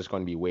the East is just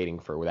going to be waiting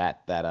for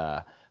that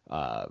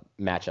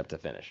matchup to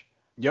finish.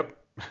 Yep.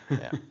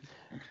 Yeah.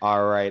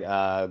 All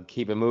right.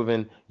 Keep it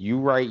moving. You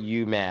right,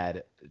 you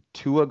mad.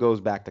 Tua goes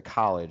back to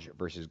college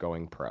versus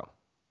going pro.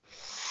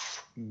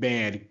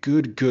 Man,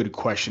 good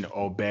question,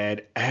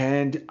 Obed.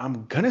 And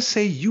I'm going to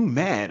say you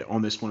mad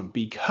on this one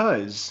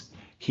because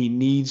he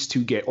wants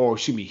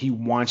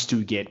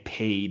to get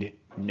paid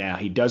now.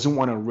 He doesn't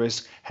want to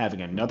risk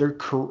having another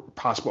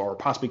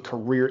possibly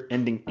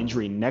career-ending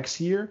injury next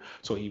year.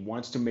 So he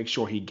wants to make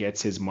sure he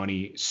gets his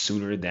money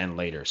sooner than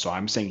later. So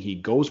I'm saying he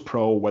goes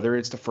pro, whether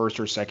it's the first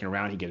or second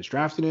round he gets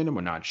drafted in, we're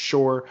not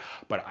sure.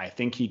 But I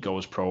think he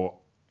goes pro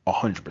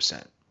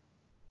 100%.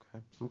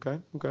 Okay.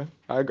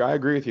 I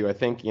agree with you. I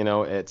think,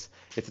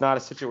 it's not a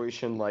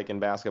situation like in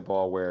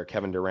basketball where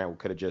Kevin Durant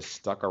could have just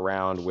stuck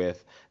around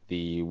with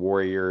the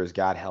Warriors,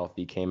 got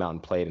healthy, came out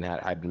and played and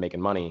had been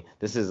making money.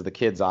 This is the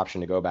kid's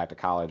option to go back to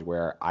college,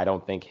 where I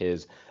don't think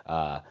his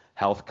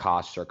health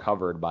costs are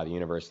covered by the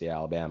University of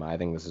Alabama. I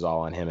think this is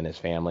all on him and his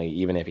family.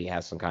 Even if he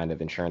has some kind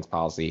of insurance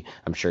policy,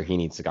 I'm sure he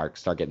needs to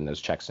start getting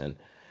those checks in.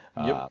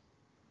 Yep.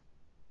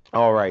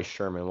 All right,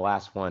 Sherman,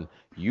 last one.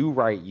 You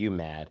right, you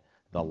mad.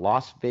 The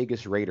Las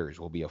Vegas Raiders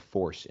will be a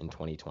force in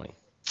 2020.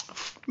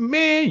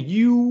 Man,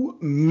 you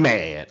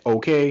mad,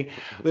 okay?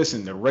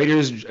 Listen, the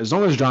Raiders, as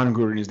long as John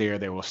Gruden is there,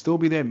 they will still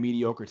be that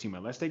mediocre team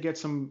unless they get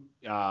some,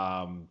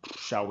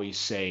 shall we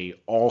say,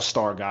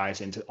 all-star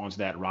guys onto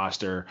that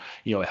roster.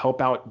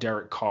 Help out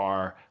Derek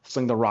Carr,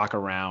 sling the rock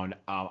around.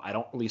 I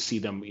don't really see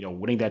them,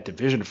 winning that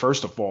division.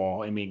 First of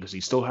all, because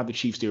you still have the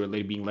Chiefs there,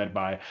 being led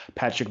by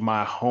Patrick,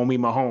 my homie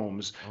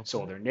Mahomes. Okay.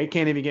 So they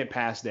can't even get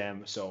past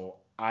them. So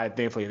I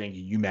definitely think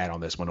you mad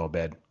on this one,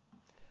 Obed.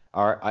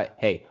 All right.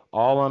 Hey,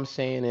 all I'm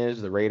saying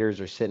is the Raiders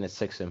are sitting at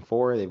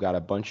 6-4. They've got a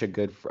bunch of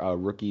good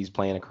rookies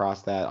playing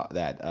across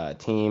that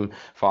team.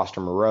 Foster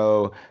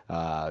Moreau,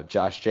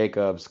 Josh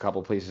Jacobs, a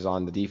couple of pieces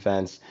on the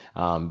defense.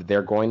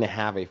 They're going to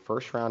have a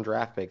first-round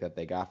draft pick that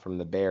they got from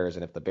the Bears,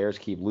 and if the Bears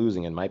keep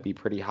losing, it might be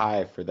pretty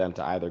high for them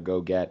to either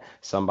go get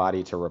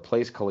somebody to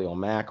replace Khalil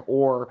Mack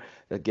or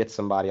get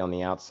somebody on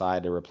the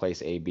outside to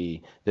replace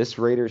AB. This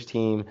Raiders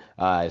team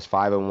is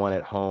 5-1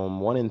 at home,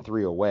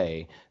 1-3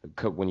 away.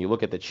 When you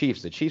look at the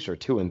Chiefs are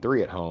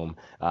 2-3 at home. home,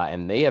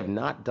 and they have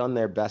not done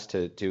their best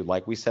to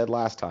like we said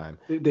last time.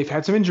 They've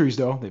had some injuries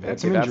though. They've had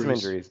some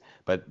injuries.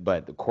 But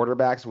the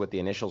quarterbacks with the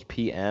initials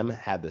PM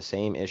had the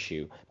same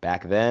issue.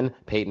 Back then,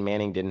 Peyton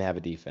Manning didn't have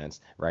a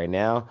defense. Right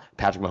now,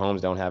 Patrick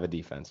Mahomes don't have a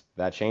defense. If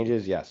that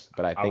changes, yes.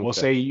 But I think will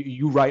say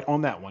you right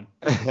on that one.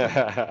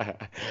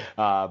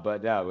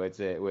 But no,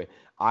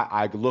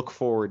 I look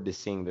forward to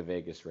seeing the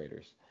Vegas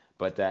Raiders.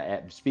 But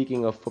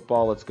speaking of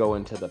football, let's go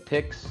into the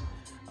picks.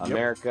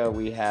 America,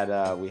 we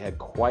had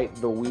quite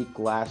the week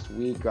last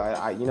week.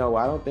 I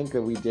don't think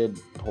that we did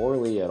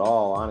poorly at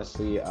all.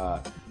 Honestly,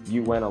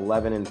 you went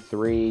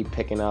 11-3,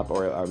 picking up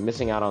or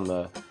missing out on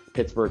the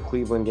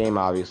Pittsburgh-Cleveland game.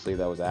 Obviously,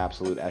 that was an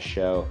absolute S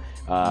show.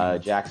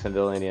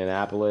 Jacksonville,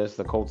 Indianapolis.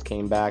 The Colts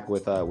came back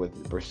with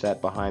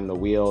Brissett behind the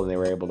wheel, and they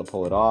were able to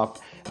pull it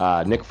off.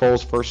 Nick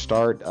Foles' first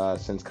start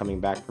since coming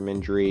back from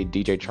injury.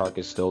 DJ Chark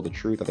is still the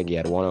truth. I think he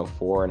had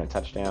 104 and a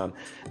touchdown.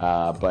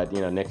 But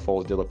Nick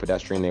Foles did look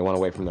pedestrian. They went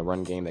away from the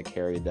run game that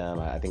carried them.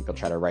 I think they'll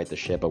try to right the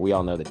ship, but we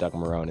all know that Doug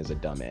Marrone is a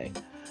dumb A.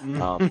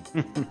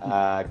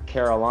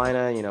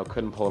 Carolina,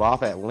 couldn't pull it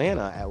off.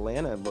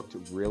 Atlanta looked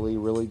really,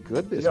 really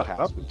good this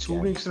past week. 2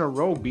 weeks in a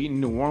row, beating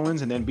New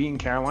Orleans and then beating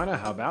Carolina.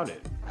 How about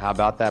it? How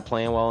about that,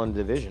 playing well in the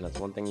division? That's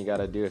one thing you got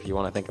to do if you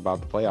want to think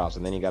about the playoffs,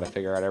 and then you got to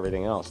figure out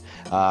everything else.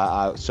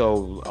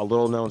 So a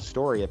little known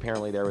story.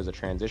 Apparently, there was a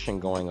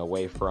transition going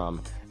away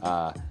from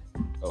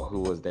who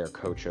was their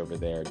coach over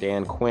there,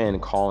 Dan Quinn,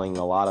 calling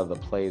a lot of the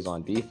plays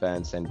on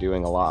defense and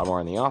doing a lot more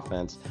on the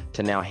offense,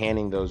 to now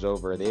handing those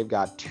over. They've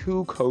got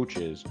 2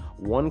 coaches,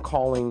 one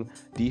calling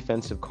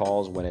defensive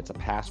calls when it's a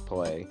pass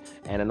play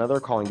and another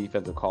calling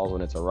defensive calls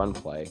when it's a run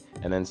play,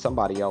 and then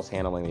somebody else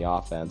handling the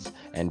offense.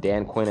 And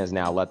Dan Quinn has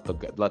now let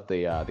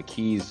the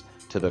keys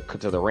to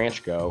the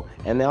ranch go,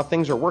 and now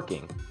things are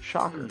working.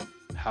 Shocker.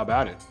 How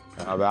about it?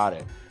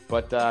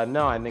 But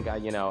no, I think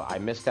I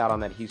missed out on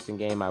that Houston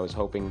game. I was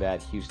hoping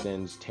that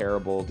Houston's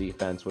terrible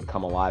defense would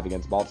come alive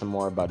against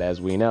Baltimore, but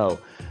as we know,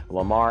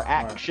 Lamar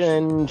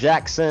Action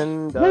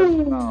Jackson does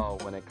well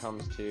when it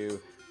comes to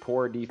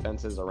poor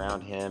defenses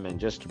around him, and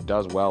just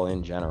does well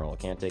in general.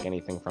 Can't take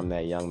anything from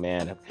that young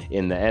man.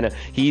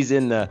 He's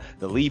in the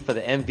lead for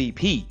the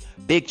MVP.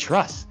 Big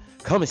trust.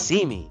 Come and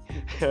see me.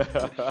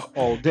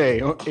 All day.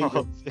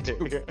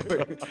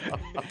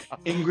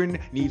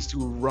 Ingrid needs to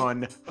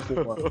run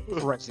for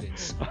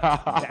president.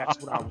 That's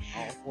what I want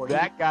for.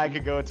 That guy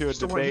could go into a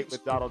debate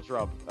with Donald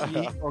Trump.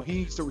 He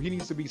needs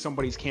to be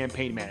somebody's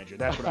campaign manager.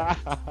 That's what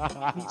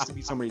he needs to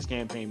be somebody's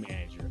campaign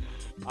manager.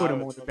 Put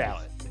him on the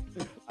ballot.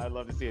 I'd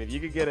love to see it. If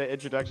you could get an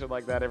introduction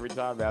like that every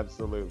time,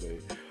 absolutely.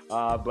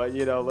 But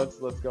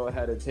let's go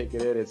ahead and take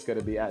it in. It's going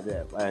to be at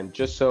it. And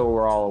just so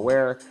we're all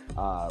aware,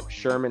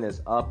 Sherman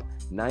is up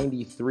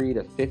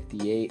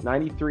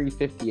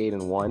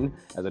 58-1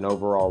 as an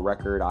overall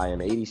record. I am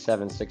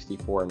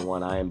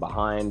 87-64-1. I am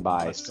behind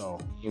by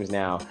teams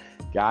now.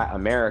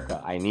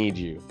 America, I need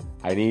you.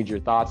 I need your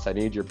thoughts. I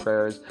need your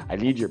prayers. I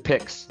need your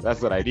picks.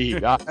 That's what I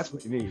need. That's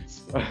what he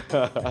needs.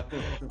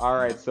 All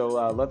right, so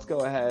let's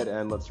go ahead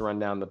and let's run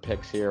down the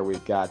picks here.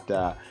 We've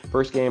got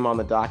first game on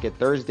the docket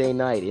Thursday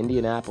night,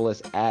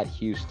 Indianapolis at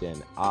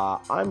Houston.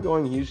 I'm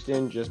going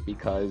Houston just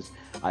because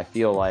I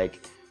feel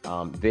like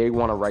they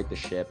want to right the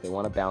ship. They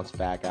want to bounce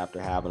back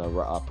after having a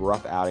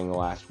rough outing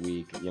last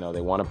week.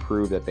 They want to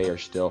prove that they are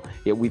still.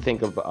 We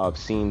think of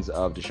scenes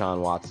of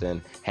Deshaun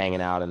Watson hanging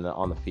out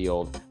on the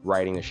field,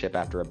 righting the ship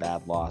after a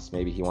bad loss.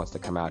 Maybe he wants to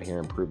come out here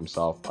and prove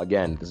himself.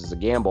 Again, this is a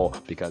gamble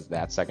because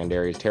that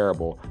secondary is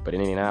terrible. But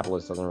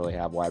Indianapolis doesn't really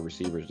have wide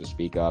receivers to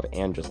speak of,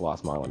 and just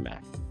lost Marlon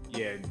Mack.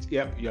 Yeah,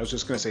 I was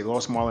just gonna say,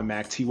 lost Marlon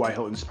Mack. T.Y.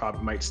 Hilton's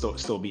probably might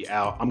still be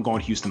out. I'm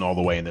going Houston all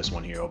the way in this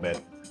one here, Obed.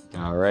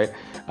 All right.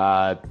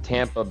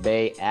 Tampa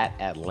Bay at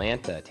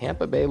Atlanta.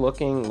 Tampa Bay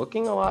looking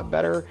a lot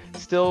better.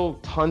 Still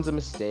tons of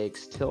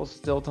mistakes.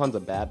 Still tons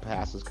of bad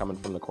passes coming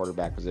from the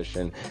quarterback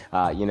position.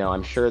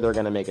 I'm sure they're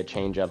going to make a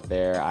change up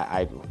there.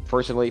 I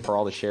personally, for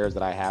all the shares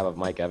that I have of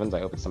Mike Evans, I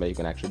hope it's somebody who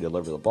can actually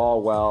deliver the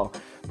ball well.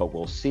 But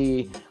we'll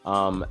see.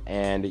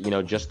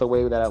 Just the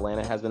way that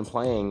Atlanta has been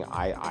playing,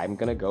 I'm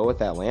going to go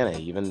with Atlanta,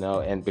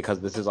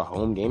 because this is a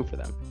home game for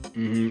them.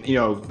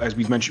 Mm-hmm. As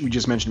we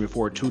just mentioned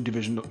before, 2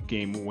 division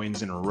game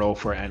wins in a row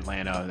for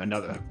Atlanta.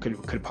 Another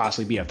could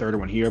possibly be a third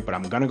one here, but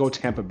I'm going to go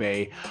Tampa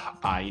Bay.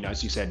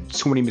 As you said,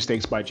 too many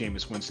mistakes by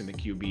Jameis Winston, the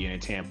QB, in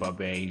Tampa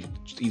Bay.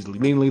 He's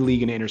leading the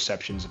league in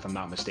interceptions, if I'm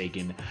not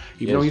mistaken.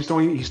 Even though he's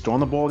throwing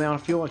the ball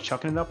downfield,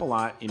 chucking it up a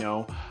lot,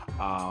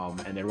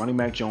 and they're running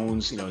back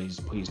Jones,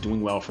 he's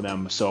doing well for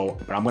them.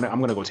 But I'm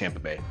gonna go Tampa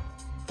Bay.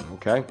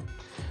 Okay.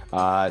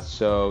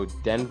 So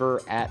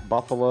Denver at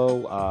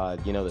Buffalo.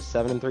 The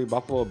 7-3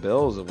 Buffalo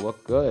Bills have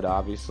looked good.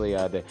 Obviously,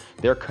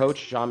 their coach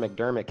Sean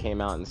McDermott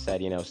came out and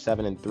said,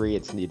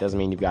 7-3. It doesn't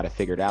mean you've got to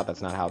figure it out.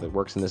 That's not how it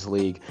works in this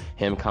league.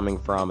 Him coming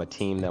from a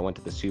team that went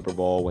to the Super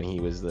Bowl when he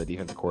was the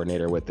defensive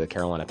coordinator with the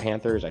Carolina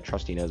Panthers, I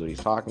trust he knows what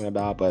he's talking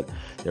about. But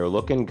they're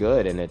looking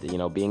good,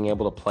 and being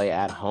able to play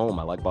at home,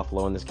 I like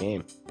Buffalo in this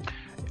game.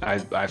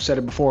 I've said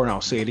it before, and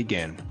I'll say it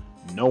again.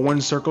 No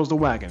one circles the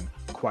wagon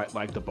quite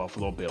like the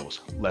Buffalo Bills.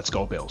 Let's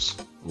go Bills.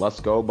 Let's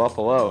go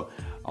Buffalo.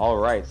 All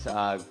right.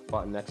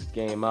 Next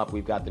game up,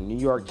 we've got the New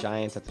York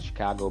Giants at the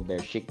Chicago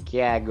Bears.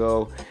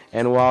 Chicago,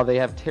 and while they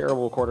have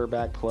terrible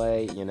quarterback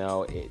play,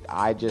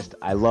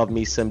 I love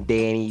me some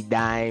Danny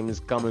Dimes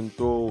coming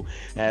through.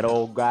 That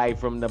old guy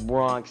from the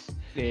Bronx.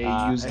 They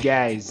use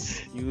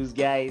guys. Use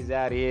guys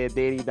out here.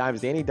 Danny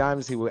Dimes. Danny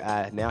Dimes, who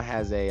now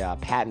has a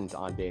patent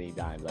on Danny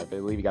Dimes. I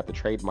believe he got the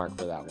trademark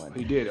for that one.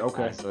 He did.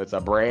 Okay. So it's a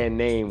brand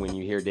name when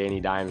you hear Danny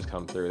Dimes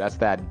come through. That's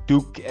that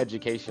Duke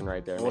education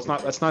right there. Well,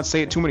 let's not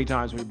say it too many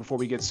times before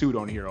we get sued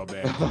on here,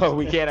 Obed.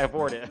 We can't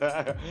afford it.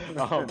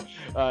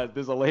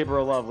 There's a labor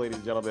of love, ladies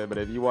and gentlemen. But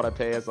if you want to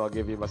pay us, I'll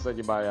send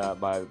you my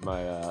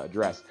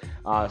address.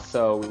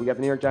 So we got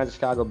the New York Giants,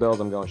 Chicago Bills.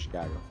 I'm going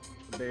Chicago.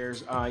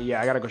 Bears, I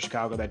gotta go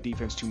Chicago. That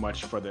defense too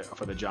much for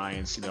the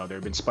Giants.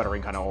 They've been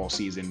sputtering kind of all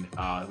season.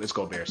 Let's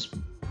go Bears.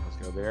 Let's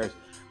go Bears.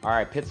 All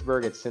right,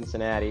 Pittsburgh at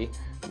Cincinnati.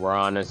 We're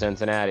on to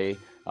Cincinnati.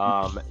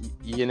 I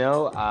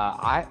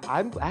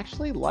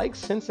actually like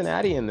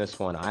Cincinnati in this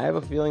one. I have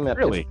a feeling that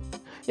really.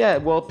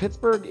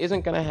 Pittsburgh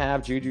isn't going to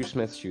have Juju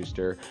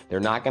Smith-Schuster. They're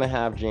not going to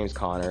have James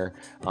Conner.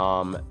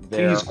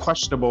 He's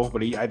questionable,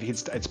 but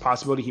it's a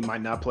possibility he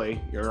might not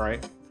play. You're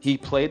right. He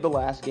played the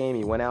last game.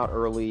 He went out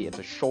early. It's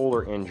a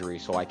shoulder injury,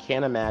 so I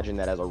can't imagine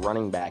that as a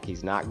running back,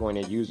 he's not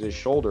going to use his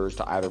shoulders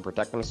to either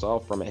protect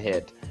himself from a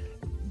hit,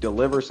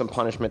 deliver some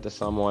punishment to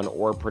someone,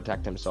 or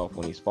protect himself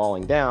when he's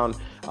falling down.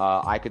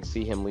 I could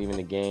see him leaving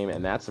the game,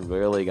 and that's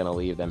really going to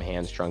leave them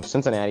hamstrung.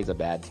 Cincinnati's a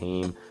bad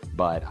team,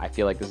 but I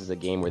feel like this is a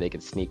game where they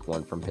could sneak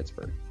one from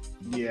Pittsburgh.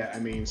 Yeah, I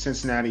mean,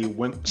 Cincinnati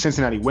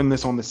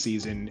winless on the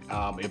season.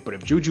 But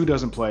if Juju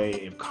doesn't play,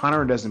 if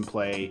Connor doesn't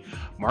play,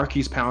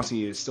 Marquise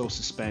Pouncey is still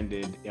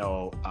suspended.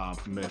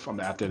 From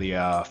after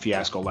the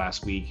fiasco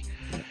last week.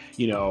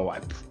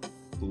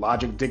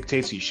 Logic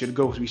dictates we should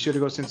go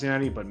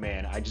Cincinnati, but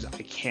man, I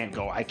can't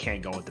go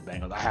with the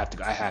Bengals. I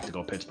have to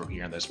go Pittsburgh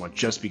here on this one,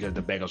 just because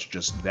the Bengals are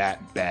just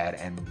that bad,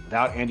 and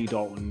without Andy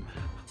Dalton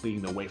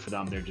leading the way for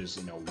them, they're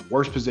just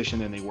worse position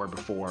than they were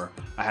before.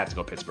 I have to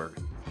go Pittsburgh.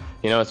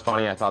 It's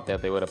funny. I thought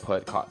that they would have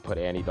put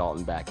Andy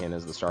Dalton back in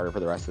as the starter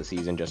for the rest of the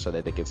season, just so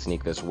that they could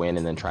sneak this win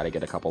and then try to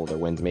get a couple of their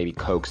wins. Maybe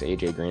coax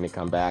AJ Green to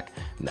come back.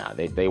 Nah,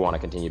 they want to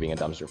continue being a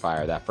dumpster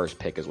fire. That first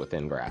pick is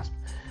within grasp.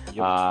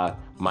 Yep.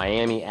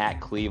 Miami at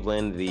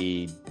Cleveland,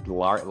 the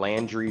Jarvis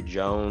Landry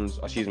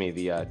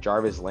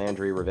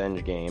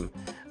revenge game.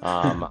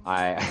 I'm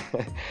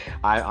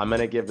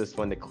gonna give this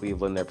one to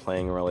Cleveland. They're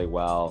playing really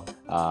well,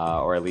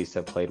 or at least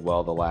have played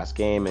well the last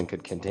game, and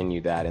could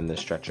continue that in the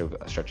stretch of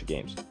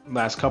games.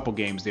 Last couple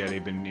games there,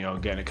 they've been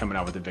coming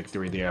out with the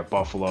victory there.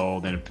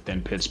 Buffalo,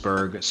 then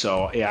Pittsburgh.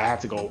 So yeah, I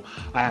have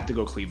to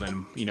go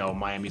Cleveland.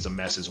 Miami's a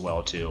mess as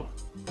well too.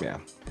 Yeah.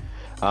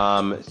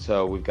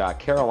 So we've got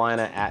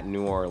Carolina at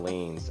New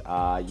Orleans.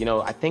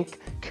 I think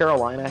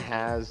Carolina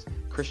has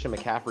Christian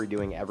McCaffrey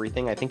doing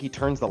everything. I think he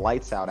turns the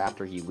lights out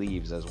after he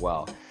leaves as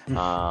well.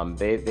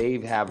 They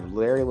have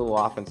very little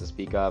offense to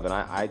speak of, and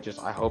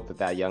I hope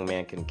that young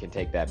man can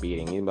take that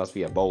beating. He must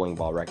be a bowling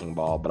ball, wrecking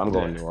ball, but I'm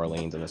going New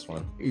Orleans in this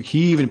one.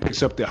 He even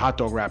picks up the hot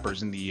dog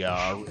wrappers in the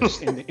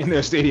in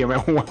the stadium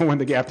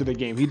after the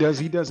game. He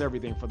does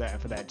everything for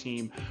that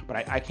team.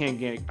 But I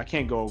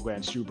can't go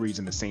against Drew Brees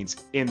and the Saints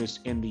in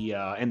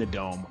the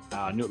dome.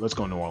 Let's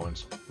go New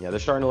Orleans. Yeah, they're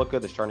starting to look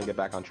good. They're starting to get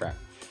back on track.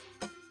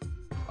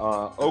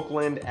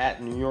 Oakland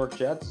at New York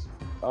Jets.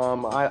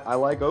 I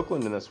like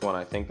Oakland in this one.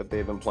 I think that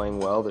they've been playing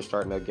well. They're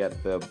starting to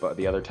get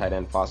the other tight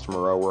end, Foster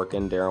Moreau,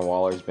 working. Darren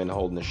Waller's been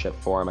holding the ship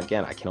for him.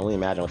 Again, I can only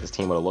imagine what this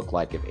team would have looked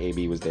like if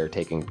AB was there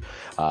taking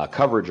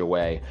coverage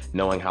away,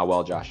 knowing how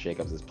well Josh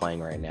Jacobs is playing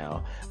right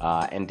now.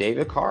 And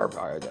Derek Carr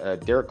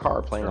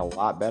playing a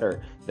lot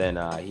better than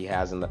he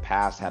has in the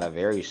past. Had a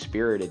very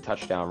spirited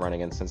touchdown run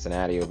against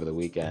Cincinnati over the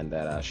weekend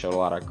that showed a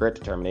lot of grit,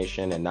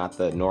 determination, and not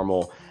the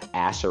normal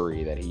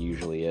assery that he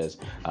usually is.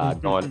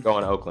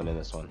 Going Oakland in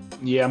this one.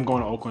 Yeah, I'm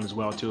going to Oakland as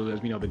well too.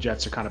 As the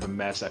Jets are kind of a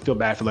mess. I feel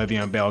bad for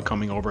Le'Veon Bell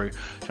coming over,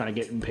 trying to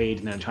get him paid,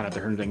 and then trying to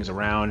turn things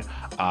around.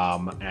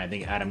 And I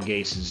think Adam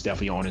Gase is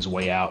definitely on his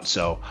way out.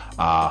 So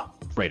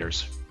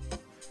Raiders.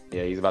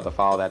 Yeah, he's about to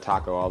follow that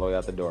taco all the way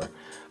out the door.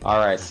 All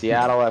right,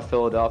 Seattle at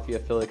Philadelphia.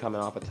 Philly coming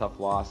off a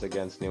tough loss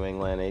against New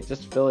England.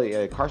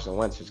 Carson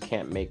Wentz just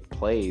can't make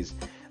plays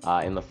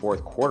in the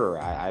fourth quarter.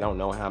 I don't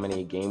know how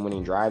many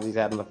game-winning drives he's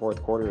had in the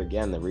fourth quarter.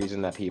 Again, the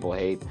reason that people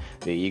hate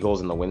the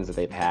Eagles and the wins that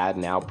they've had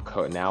now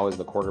is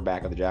the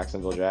quarterback of the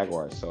Jacksonville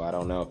Jaguars. So I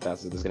don't know if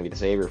this is going to be the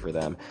savior for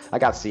them. I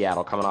got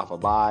Seattle coming off a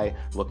bye,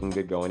 looking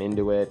good going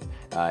into it.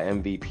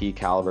 MVP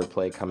caliber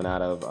play coming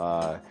out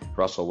of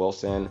Russell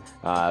Wilson.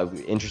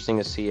 Interesting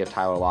to see if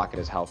Tyler Lockett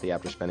is healthy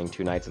after spending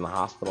 2 nights in the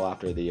hospital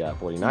after the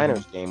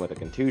 49ers game with a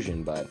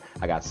contusion, but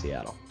I got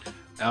Seattle.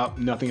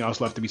 Nothing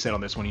else left to be said on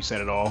this one. You said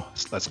it all.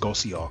 Let's go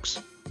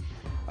Seahawks.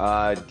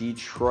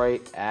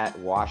 Detroit at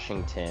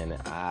Washington.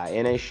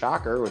 In a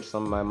shocker, which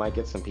might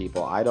get some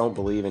people, I don't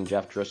believe in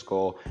Jeff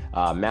Driscoll.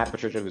 Matt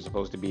Patricia, who's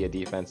supposed to be a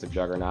defensive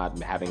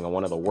juggernaut, having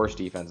one of the worst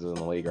defenses in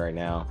the league right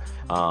now.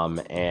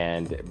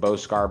 And Bo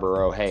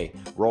Scarborough, hey,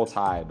 roll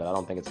tide, but I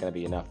don't think it's going to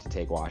be enough to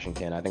take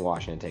Washington. I think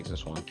Washington takes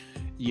this one.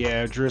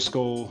 Yeah,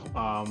 Driscoll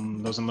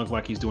doesn't look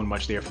like he's doing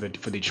much there for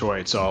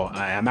Detroit. So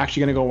I'm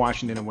actually going to go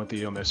Washington and with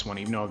you on this one,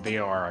 even though they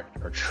are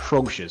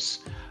atrocious.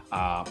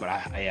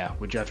 But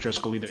with Jeff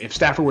Driscoll, if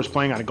Stafford was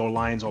playing, I'd go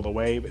Lions all the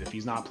way. But if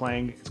he's not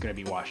playing, it's going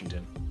to be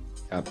Washington.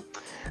 Yep.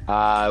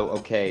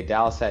 Okay,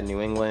 Dallas at New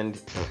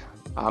England.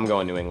 I'm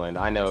going New England.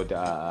 I know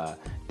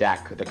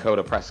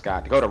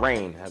Dakota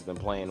Rain has been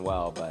playing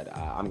well, but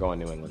I'm going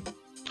New England.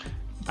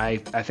 I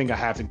think I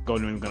have to go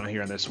New England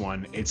here on this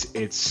one.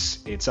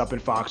 It's up in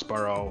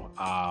Foxborough.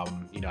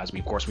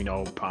 As we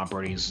know, Tom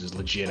Brady is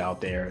legit out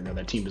there.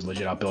 That team is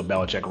legit out. Bill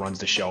Belichick runs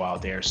the show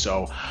out there.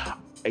 So,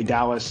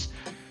 Dallas,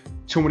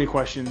 too many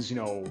questions.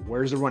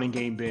 Where's the running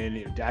game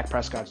been? Dak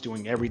Prescott's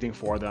doing everything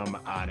for them,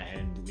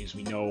 and as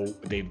we know,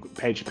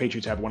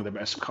 Patriots have one of the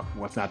best,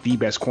 if not the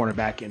best,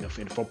 cornerback in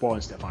football,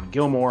 and Stephon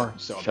Gilmore.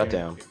 So shut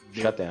down.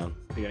 They're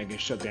gonna get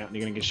shut down.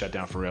 They're gonna get shut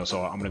down for real.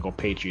 So I'm gonna go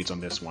Patriots on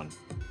this one.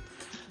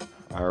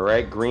 All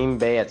right, Green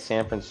Bay at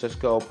San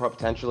Francisco,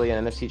 potentially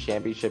an NFC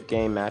Championship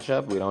game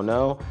matchup. We don't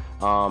know.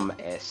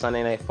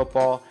 Sunday Night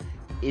Football.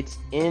 It's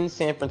in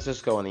San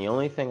Francisco, and the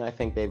only thing I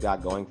think they've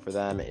got going for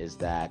them is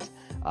that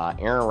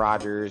Aaron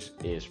Rodgers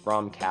is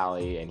from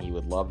Cali, and he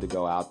would love to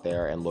go out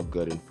there and look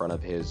good in front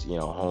of his,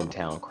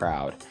 hometown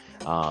crowd.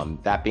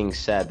 That being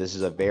said, this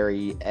is a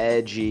very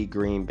edgy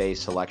Green Bay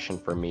selection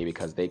for me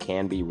because they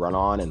can be run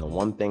on, and the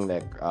one thing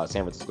that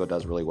San Francisco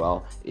does really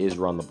well is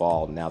run the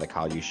ball now that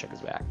Kyle Juszczyk is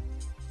back.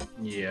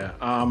 Yeah,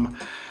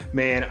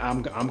 man,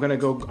 I'm gonna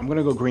go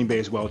Green Bay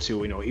as well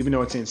too. Even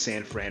though it's in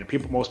San Fran,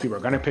 most people are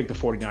gonna pick the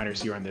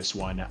 49ers here on this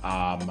one.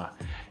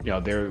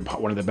 They're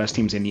one of the best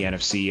teams in the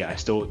NFC.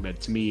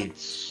 But to me,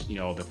 it's the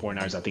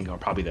 49ers. I think are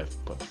probably the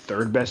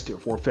third best or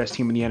fourth best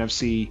team in the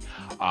NFC.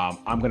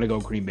 I'm gonna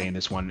go Green Bay in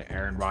this one.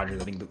 Aaron Rodgers,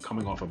 I think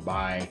coming off a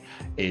bye,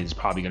 is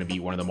probably gonna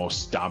be one of the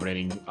most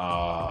dominating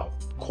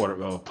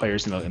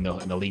players in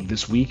the league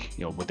this week.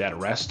 With that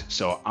rest,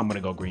 so I'm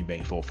gonna go Green Bay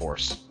full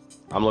force.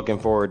 I'm looking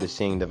forward to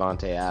seeing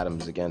Devontae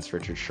Adams against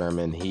Richard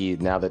Sherman.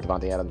 Now that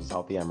Devontae Adams is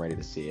healthy, I'm ready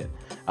to see it.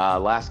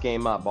 Last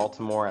game up,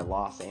 Baltimore at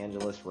Los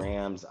Angeles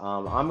Rams.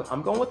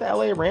 I'm going with the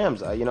LA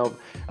Rams. I'm going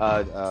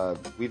to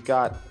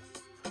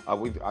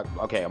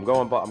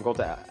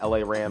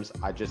LA Rams.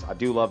 I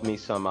do love me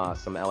some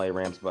LA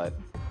Rams, but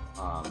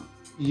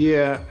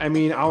yeah, I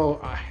mean,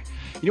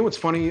 what's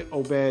funny,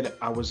 Obed?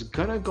 I was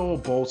gonna go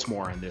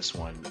Baltimore in this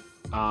one.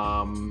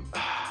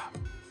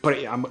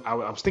 But I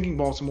was thinking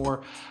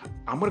Baltimore.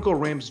 I'm going to go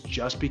Rams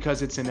just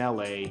because it's in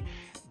LA.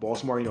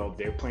 Baltimore,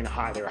 they're playing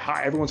high. They're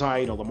high. Everyone's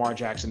high. Lamar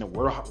Jackson.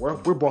 We're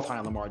both high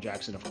on Lamar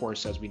Jackson, of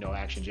course, as we know,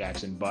 Action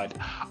Jackson. But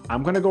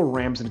I'm going to go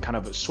Rams in kind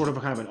of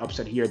an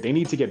upset here. They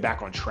need to get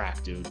back on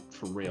track, dude,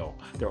 for real.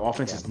 Their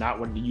offense is not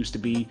what it used to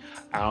be.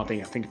 I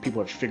think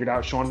people have figured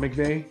out Sean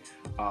McVay.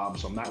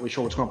 So I'm not really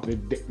sure what's going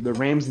on. But the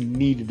Rams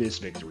needed this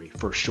victory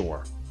for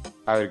sure.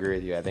 I would agree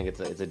with you. I think it's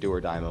a do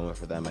or die moment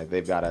for them.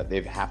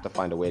 They have to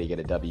find a way to get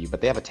a W, but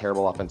they have a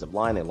terrible offensive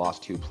line. They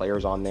lost 2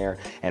 players on there,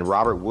 and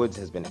Robert Woods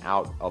has been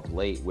out of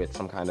late with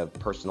some kind of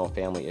personal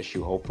family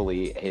issue.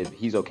 Hopefully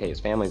he's okay, his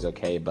family's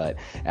okay, but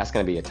that's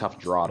going to be a tough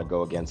draw to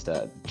go against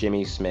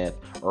Jimmy Smith,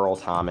 Earl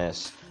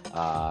Thomas,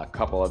 a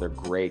couple other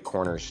great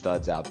corner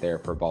studs out there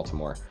for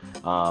Baltimore.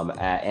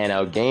 And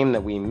a game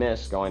that we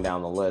missed going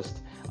down the list,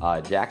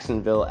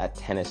 Jacksonville at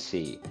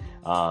Tennessee.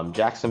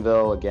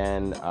 Jacksonville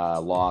again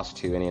lost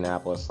to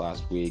Indianapolis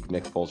last week.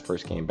 Nick Foles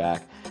first came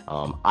back.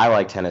 I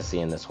like Tennessee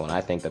in this one.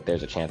 I think that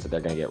there's a chance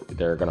that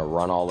they're gonna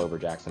run all over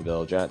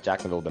Jacksonville.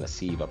 Jacksonville gonna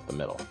sieve up the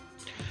middle.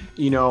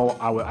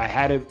 I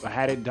had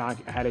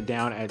it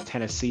down at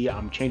Tennessee.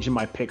 I'm changing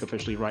my pick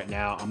officially right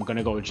now. I'm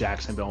gonna go with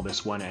Jacksonville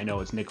this one. I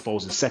know it's Nick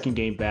Foles' second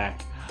game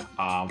back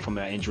from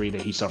that injury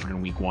that he suffered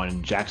in Week 1,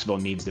 and Jacksonville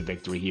needs the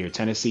victory here.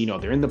 Tennessee,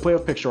 they're in the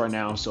playoff picture right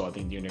now, so I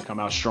think they're gonna come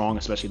out strong,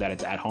 especially that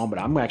it's at home. But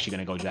I'm actually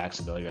gonna go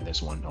Jacksonville here in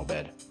this one. No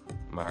bad.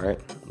 All right,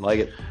 like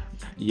it.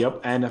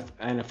 Yep, and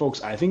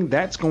folks, I think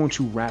that's going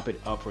to wrap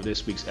it up for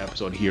this week's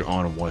episode here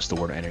on What's the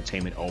Word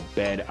Entertainment.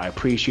 Obed, I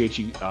appreciate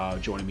you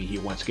joining me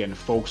here once again.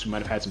 Folks, we might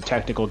have had some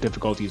technical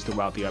difficulties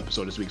throughout the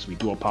episode this week, so we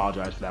do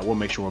apologize for that. We'll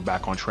make sure we're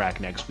back on track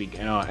next week.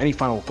 And any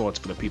final thoughts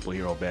for the people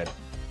here, Obed?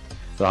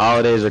 The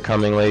holidays are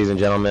coming, ladies and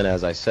gentlemen.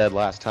 As I said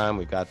last time,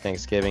 we've got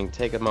Thanksgiving.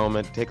 Take a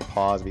moment, take a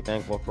pause, be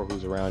thankful for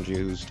who's around you,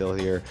 who's still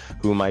here,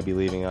 who might be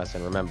leaving us,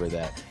 and remember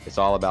that it's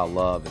all about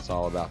love, it's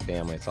all about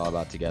family, it's all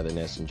about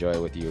togetherness. Enjoy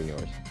it with you and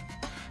yours.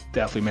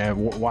 Definitely,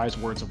 man. Wise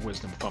words of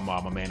wisdom from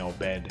my man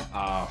Obed.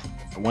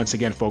 Once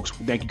again, folks,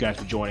 thank you guys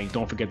for joining.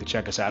 Don't forget to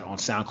check us out on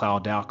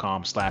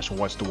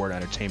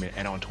SoundCloud.com/What'sTheWordEntertainment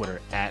and on Twitter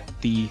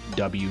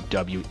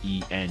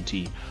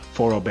 @TheWWENT.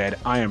 For Obed,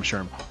 I am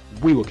Sherm.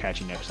 We will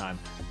catch you next time.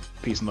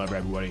 Peace and love,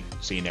 everybody.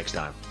 See you next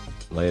time.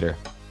 Later.